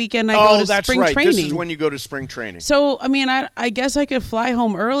like the weekend I go to that's spring right. training. This is when you go to spring training. So, I mean, I guess I could fly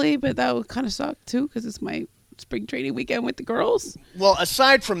home early, but that would kind of suck, too, because it's my spring training weekend with the girls. Well,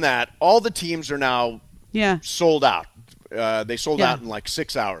 aside from that, all the teams are now sold out. They sold Yeah. out in like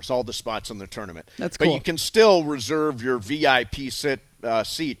 6 hours, all the spots in the tournament. That's But cool. you can still reserve your VIP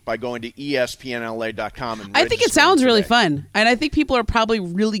seat by going to ESPNLA.com and I think it registering sounds really today. fun, and I think people are probably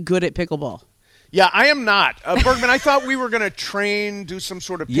really good at pickleball. Yeah, I am not. Bergman, I thought we were going to do some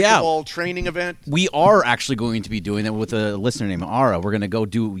sort of pickleball training event. We are actually going to be doing that with a listener named Ara. We're going to go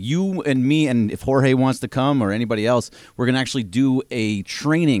do, you and me, and if Jorge wants to come or anybody else, we're going to actually do a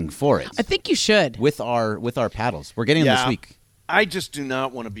training for it. I think you should. With our paddles. We're getting them this week. I just do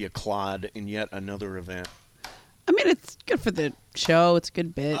not want to be a clod in yet another event. I mean, it's good for the show. It's a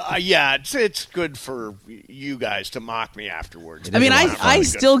good bit. Yeah, it's good for you guys to mock me afterwards. I mean, It's I really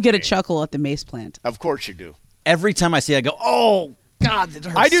still good get for a me. chuckle at the mace plant. Of course you do. Every time I see it, I go, oh, God, it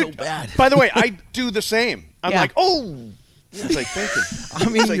hurts I do. so bad. By the way, I do the same. I'm Yeah. like, oh. What was I thinking? I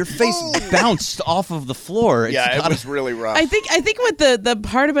mean, your face bounced off of the floor. It's Yeah, it gotta- was really rough. I think what the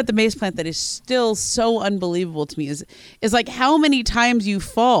part about the mace plant that is still so unbelievable to me is like how many times you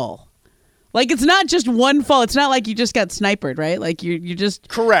fall. Like it's not just one fall. It's not like you just got sniped, right? Like you just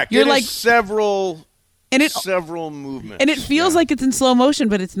correct. You're It is like several several movements, and it feels like it's in slow motion,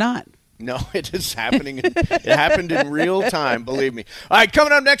 but it's not. No, it is happening. It happened in real time, believe me. All right,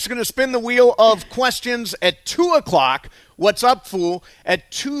 coming up next, we're going to spin the wheel of questions at 2 o'clock. What's up, fool?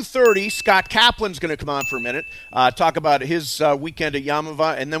 At 2:30, Scott Kaplan's going to come on for a minute, talk about his weekend at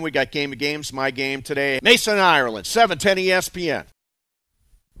Yamava, and then we got Game of Games, my game today. Mason, Ireland, 710 ESPN.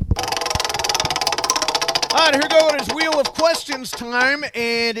 All right, here we go. It is Wheel of Questions time,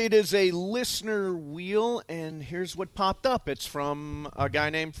 and it is a listener wheel, and here's what popped up. It's from a guy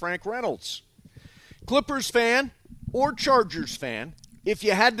named Frank Reynolds. Clippers fan or Chargers fan, if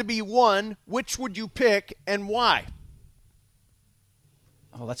you had to be one, which would you pick and why?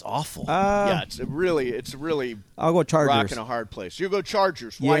 Oh, that's awful. Yeah, it's a really I'll go Chargers. rock in a hard place. You go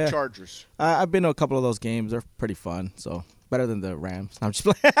Chargers. Why Yeah. Chargers? I've been to a couple of those games. They're pretty fun. So better than the Rams. I'm just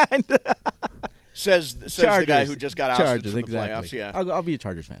playing. Says the guy who just got ousted Chargers, from the exactly. playoffs. Yeah, I'll be a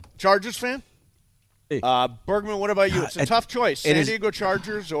Chargers fan. Chargers fan. Bergman, what about you? It's a tough choice. San is- Diego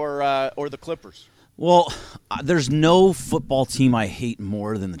Chargers or the Clippers. Well, there's no football team I hate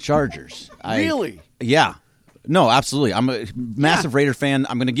more than the Chargers. Really? Yeah. No, absolutely. I'm a massive Raider fan.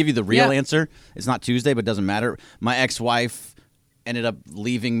 I'm going to give you the real Yeah. answer. It's not Tuesday, but it doesn't matter. My ex-wife ended up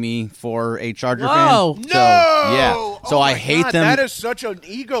leaving me for a Charger Whoa. fan. No! So, yeah. So Oh I my hate God, them. That is such an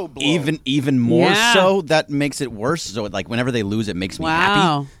ego blow. Even more Yeah. so, that makes it worse. So like whenever they lose, it makes me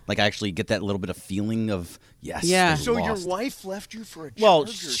Wow. happy. Like I actually get that little bit of feeling of yes. Yeah. they So lost. your wife left you for a Well,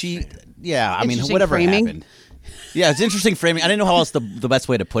 Chargers she, fan. yeah. I mean, Interesting whatever framing. happened. Yeah, it's interesting framing. I didn't know how else the best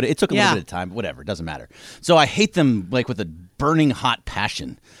way to put it. It took a Yeah. little bit of time, but whatever. It doesn't matter. So I hate them like with a burning hot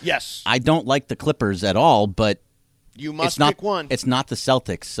passion. Yes. I don't like the Clippers at all, but You must it's not, pick one. It's not the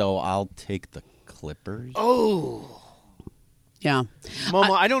Celtics, so I'll take the Clippers. Oh. Yeah.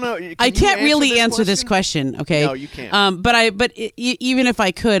 Momo, I don't know. I Can you can't really answer this question. Okay. No, you can't. But even if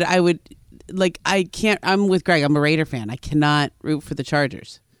I could, I would. Like I can't. I'm with Greg. I'm a Raider fan. I cannot root for the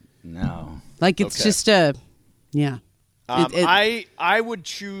Chargers. No. Like it's Okay. just a. Yeah. I would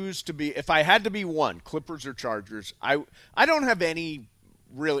choose to be, if I had to be one, Clippers or Chargers. I don't have any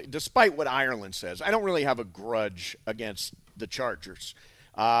really, despite what Ireland says, I don't really have a grudge against the Chargers.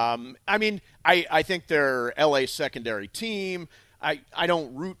 I mean, I think they're LA's secondary team. I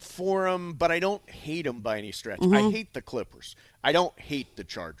don't root for them, but I don't hate them by any stretch. I hate the Clippers. I don't hate the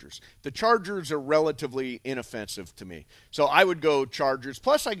Chargers. The Chargers are relatively inoffensive to me. So I would go Chargers.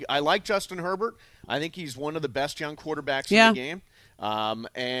 Plus, I like Justin Herbert. I think he's one of the best young quarterbacks in the game. I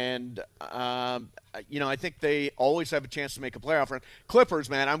think they always have a chance to make a playoff run. Clippers,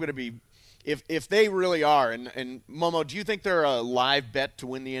 man, I'm going to be – if they really are, and Momo, do you think they're a live bet to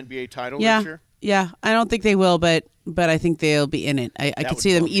win the NBA title this year? Yeah, I don't think they will, but I think they'll be in it. I could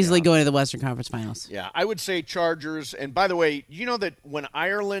see them easily going to the Western Conference Finals. Yeah, I would say Chargers. And by the way, you know that when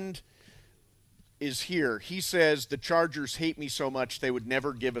Ireland is here, he says the Chargers hate me so much they would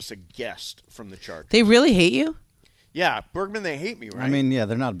never give us a guest from the Chargers. They really hate you? Yeah, Bergman, they hate me, right? I mean, yeah,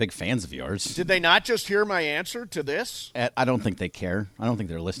 they're not big fans of yours. Did they not just hear my answer to this? I don't think they care. I don't think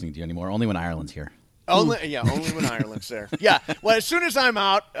they're listening to you anymore. Only when Ireland's here. Only when Ireland's there. Yeah. Well, as soon as I'm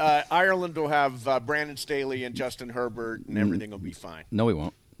out, Ireland will have Brandon Staley and Justin Herbert, and everything will be fine. No, we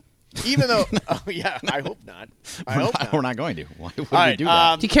won't. Even though, I hope not. We're not going to. Why would we do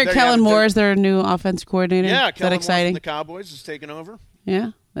that? Do you care Kellen Moore is their new offense coordinator? Yeah, is Kellen that exciting? Moore from the Cowboys is taking over.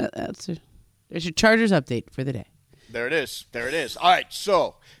 Yeah, there's your Chargers update for the day. There it is. All right,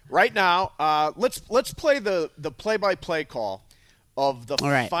 so right now, let's play the play-by-play call of the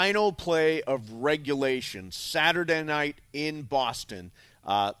final play of regulation, Saturday night in Boston,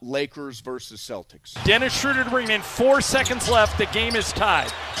 Lakers versus Celtics. Dennis Schroeder to bring in 4 seconds left. The game is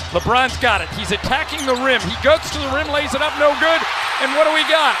tied. LeBron's got it. He's attacking the rim. He goes to the rim, lays it up, no good. And what do we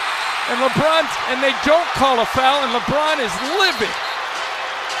got? And they don't call a foul, and LeBron is livid.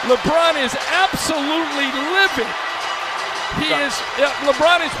 LeBron is absolutely livid.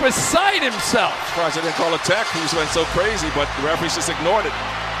 LeBron is beside himself. Surprised they didn't call a tech. He went so crazy, but the referees just ignored it.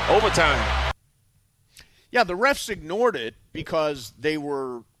 Overtime. Yeah, the refs ignored it because they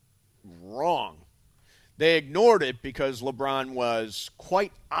were wrong. They ignored it because LeBron was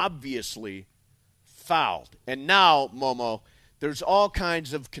quite obviously fouled. And now, Momo, there's all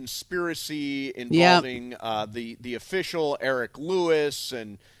kinds of conspiracy involving the official, Eric Lewis,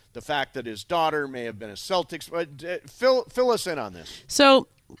 and the fact that his daughter may have been a Celtics. Fill us in on this. So,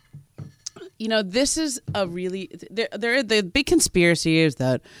 this is a really the big conspiracy is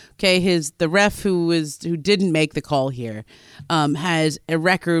that the ref who didn't make the call here has a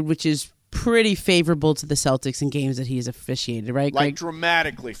record which is pretty favorable to the Celtics in games that he's officiated, right? Like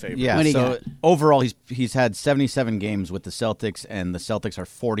dramatically favorable. Yeah. So overall, he's had 77 games with the Celtics, and the Celtics are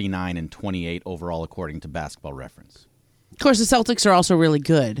 49-28 overall according to Basketball Reference. Of course, the Celtics are also really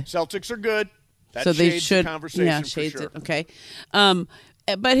good. Celtics are good. That so they shades should, the conversation shades for sure. it. Okay,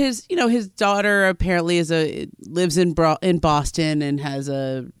 but his daughter apparently lives in Boston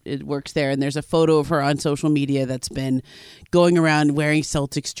and works there, and there's a photo of her on social media that's been going around wearing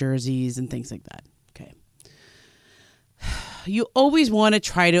Celtics jerseys and things like that. Okay, you always want to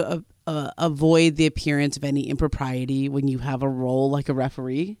try to avoid the appearance of any impropriety when you have a role like a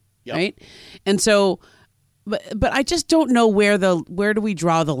referee, right? And so. But I just don't know where do we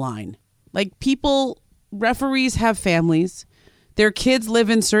draw the line? Like referees have families, their kids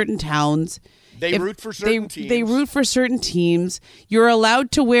live in certain towns. They root for certain teams. They root for certain teams. You're allowed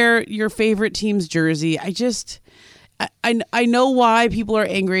to wear your favorite team's jersey. I know why people are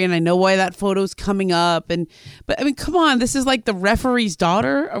angry, and I know why that photo's coming up. But I mean, come on, this is like the referee's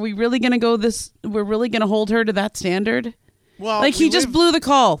daughter. Are we really going to go this? We're really going to hold her to that standard? Well, he just blew the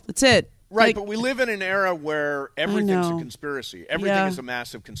call. That's it. Right, but we live in an era where everything's a conspiracy. Everything is a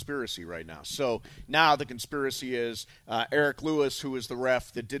massive conspiracy right now. So now the conspiracy is Eric Lewis, who is the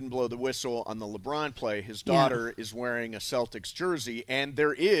ref that didn't blow the whistle on the LeBron play, his daughter is wearing a Celtics jersey, and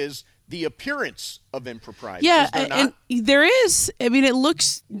there is the appearance of impropriety. Yeah, and there is. I mean, it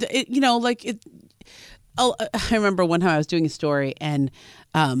looks, like it. I remember one time I was doing a story, and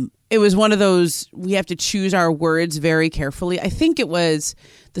it was one of those, we have to choose our words very carefully. I think it was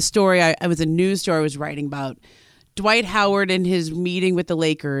the story, I was a news story I was writing about. Dwight Howard, in his meeting with the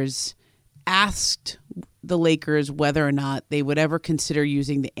Lakers, asked the Lakers whether or not they would ever consider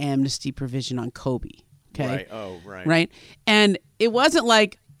using the amnesty provision on Kobe. Okay. Right. Oh, right. Right. And it wasn't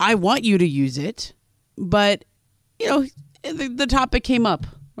like, I want you to use it, but, the topic came up.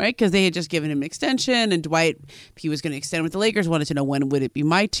 Right, because they had just given him an extension, and Dwight, if he was going to extend with the Lakers, wanted to know when would it be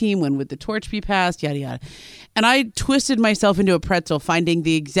my team, when would the torch be passed, yada yada. And I twisted myself into a pretzel, finding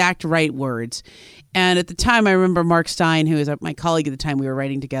the exact right words. And at the time, I remember Mark Stein, who was my colleague at the time, we were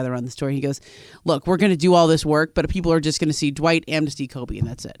writing together on the story. He goes, "Look, we're going to do all this work, but people are just going to see Dwight amnesty Kobe, and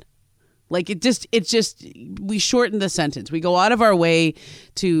that's it." Like it's just we shorten the sentence. We go out of our way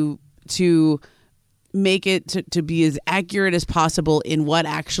to make it to be as accurate as possible in what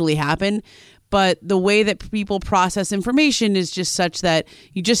actually happened. but the way that people process information is just such that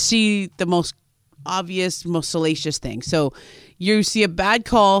you just see the most obvious, most salacious thing. So you see a bad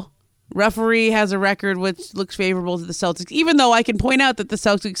call, referee has a record which looks favorable to the Celtics, even though I can point out that the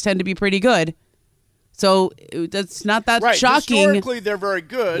Celtics tend to be pretty good. So that's not that shocking. Historically, they're very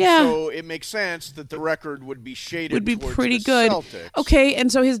good, Yeah. so it makes sense that the record would be shaded Would be towards pretty the good. Celtics. Okay,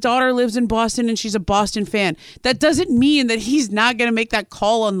 and so his daughter lives in Boston and she's a Boston fan. That doesn't mean that he's not going to make that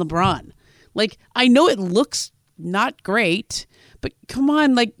call on LeBron. Like, I know it looks not great, but come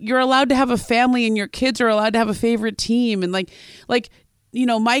on, like, you're allowed to have a family and your kids are allowed to have a favorite team. And like, you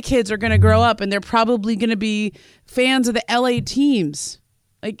know, my kids are going to grow up and they're probably going to be fans of the LA teams.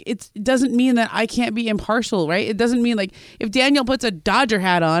 Like, it doesn't mean that I can't be impartial, right? It doesn't mean, like, if Daniel puts a Dodger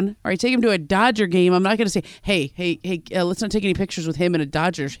hat on or I take him to a Dodger game, I'm not going to say, hey, let's not take any pictures with him in a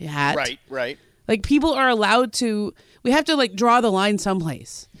Dodgers hat. Right. Like, people are allowed to, we have to, like, draw the line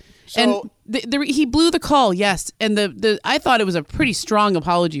someplace. So, and he blew the call, yes. And I thought it was a pretty strong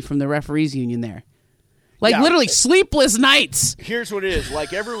apology from the referees union there. Like, Yeah. literally sleepless nights. Here's what it is.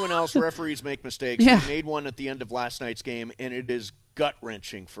 Like everyone else, referees make mistakes. Yeah. We made one at the end of last night's game, and it is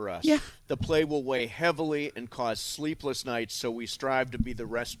gut-wrenching for us. Yeah. The play will weigh heavily and cause sleepless nights, so we strive to be the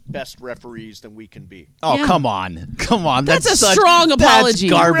best referees that we can be. Oh, Yeah. come on. That's a strong apology.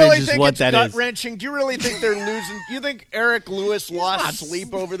 That's garbage Do you really is think what it's that is. gut-wrenching? Do you really think they're losing? Do you think Eric Lewis lost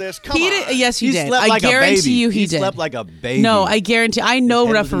sleep over this? Come He on. did, yes, he did. slept I like a guarantee baby. you he did. slept like a baby. No, I guarantee. I know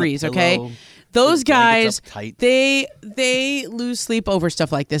His head was in the referees, okay? pillow. Those His blankets guys, up tight. they lose sleep over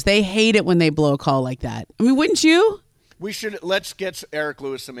stuff like this. They hate it when they blow a call like that. I mean, wouldn't you? Let's get Eric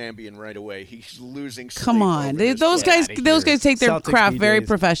Lewis some Ambien right away. He's losing sleep. Come on, over this those play. guys take their Celtics craft very DJs.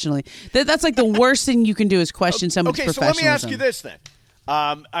 professionally. That's like the worst thing you can do is question someone's Okay, so professionalism. let me ask you this then.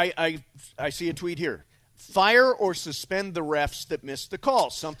 I see a tweet here. Fire or suspend the refs that missed the call.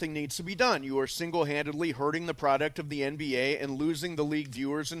 Something needs to be done. You are single-handedly hurting the product of the NBA and losing the league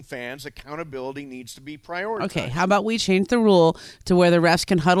viewers and fans. Accountability needs to be prioritized. Okay, how about we change the rule to where the refs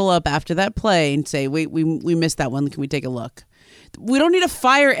can huddle up after that play and say, wait, we missed that one. Can we take a look? We don't need to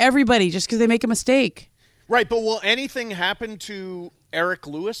fire everybody just because they make a mistake. Right, but will anything happen to Eric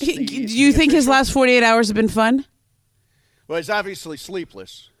Lewis? Do you think his last 48 hours have been fun? Well, he's obviously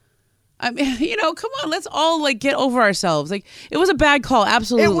sleepless. I mean, come on, let's all like get over ourselves. Like, it was a bad call,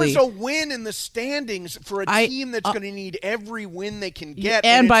 absolutely. It was a win in the standings for a team that's going to need every win they can get.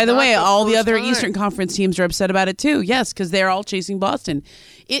 And by it's the not way, all the first other time. Eastern Conference teams are upset about it too. Yes, because they're all chasing Boston.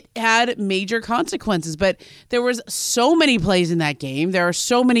 It had major consequences, but there was so many plays in that game. There are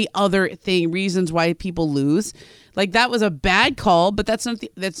so many other reasons why people lose. Like, that was a bad call, but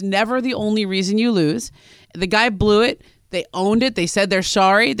that's never the only reason you lose. The guy blew it. They owned it. They said they're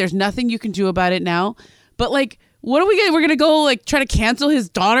sorry. There's nothing you can do about it now. But, like, what are we going to? We're going to go, like, try to cancel his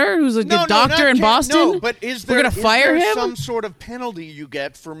daughter, who's a good doctor in Boston? No, but we're going to fire him? some sort of penalty you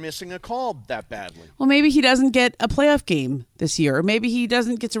get for missing a call that badly? Well, maybe he doesn't get a playoff game this year. Or maybe he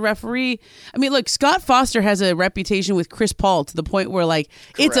doesn't get to referee. I mean, look, Scott Foster has a reputation with Chris Paul to the point where, like,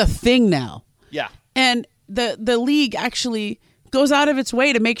 it's a thing now. Yeah. And the league actually goes out of its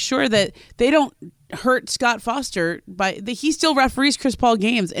way to make sure that they don't hurt Scott Foster he still referees Chris Paul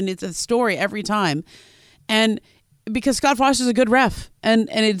games, and it's a story every time. And because Scott Foster's a good ref, and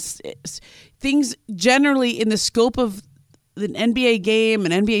it's things generally in the scope of the NBA game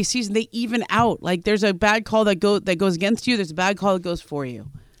and NBA season, they even out. Like, there's a bad call that goes against you, there's a bad call that goes for you.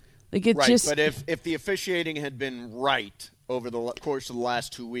 Like, it's right, just. But if the officiating had been right over the course of the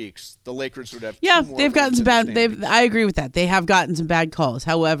last 2 weeks, the Lakers would have. Yeah, two more they've gotten wins some in the bad. standings. I agree with that. They have gotten some bad calls.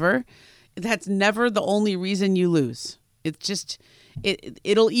 However, that's never the only reason you lose. It's just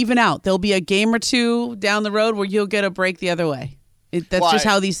it'll even out. There'll be a game or two down the road where you'll get a break the other way. That's just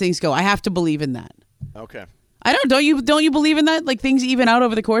how these things go. I have to believe in that. Okay. I don't you believe in that? Like, things even out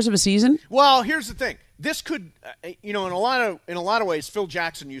over the course of a season? Well, here's the thing. This could, in a lot of ways, Phil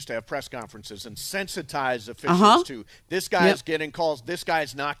Jackson used to have press conferences and sensitize officials to this guy's getting calls, this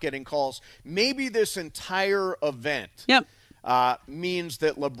guy's not getting calls. Maybe this entire event means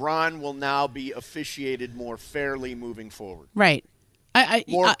that LeBron will now be officiated more fairly moving forward. Right.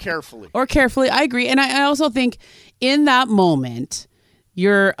 More carefully. Or carefully. I agree. And I also think in that moment,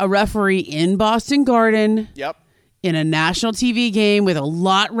 you're a referee in Boston Garden. Yep. In a national TV game with a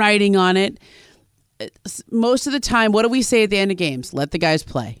lot riding on it. Most of the time, what do we say at the end of games? Let the guys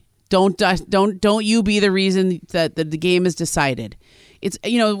play. Don't you be the reason that the game is decided. It's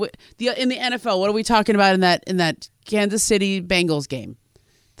in the NFL. What are we talking about in that Kansas City Bengals game?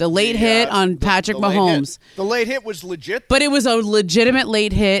 The late hit on Patrick Mahomes. The late hit was legit, but it was a legitimate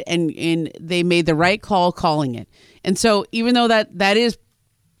late hit, and they made the right call calling it. And so, even though that is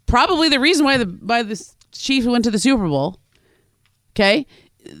probably the reason why the Chiefs went to the Super Bowl. Okay,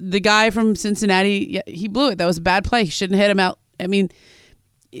 the guy from Cincinnati, he blew it. That was a bad play. He shouldn't have hit him out. I mean,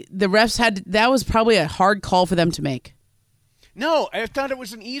 the refs that was probably a hard call for them to make. No, I thought it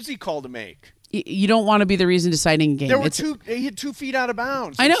was an easy call to make. You don't want to be the reason deciding a game. He hit 2 feet out of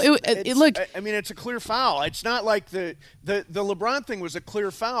bounds. I know. Look, I mean, it's a clear foul. It's not like the LeBron thing was a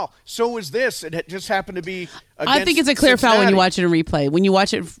clear foul. So was this. It just happened to be against I think it's a clear Cincinnati. foul when you watch it in replay. When you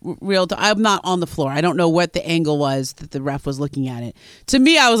watch it real time, I'm not on the floor. I don't know what the angle was that the ref was looking at it. To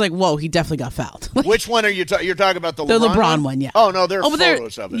me, I was like, whoa, he definitely got fouled. Which one are you you're talking about? The LeBron one, yeah. Oh, no, there are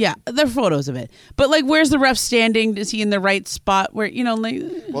photos of it. Yeah, there are photos of it. But, like, where's the ref standing? Is he in the right spot? Where, like,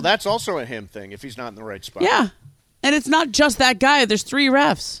 well, that's also a him thing if he's not in the right spot. Yeah. And it's not just that guy. There's 3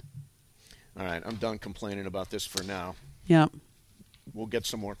 refs. All right, I'm done complaining about this for now. Yeah. We'll get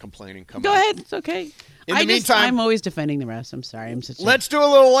some more complaining coming Go up. ahead. It's okay. In the meantime, I'm always defending the refs. I'm sorry. Let's do a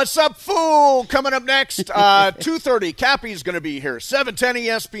little What's Up, Fool? Coming up next, 2:30. Cappy's going to be here, 710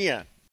 ESPN.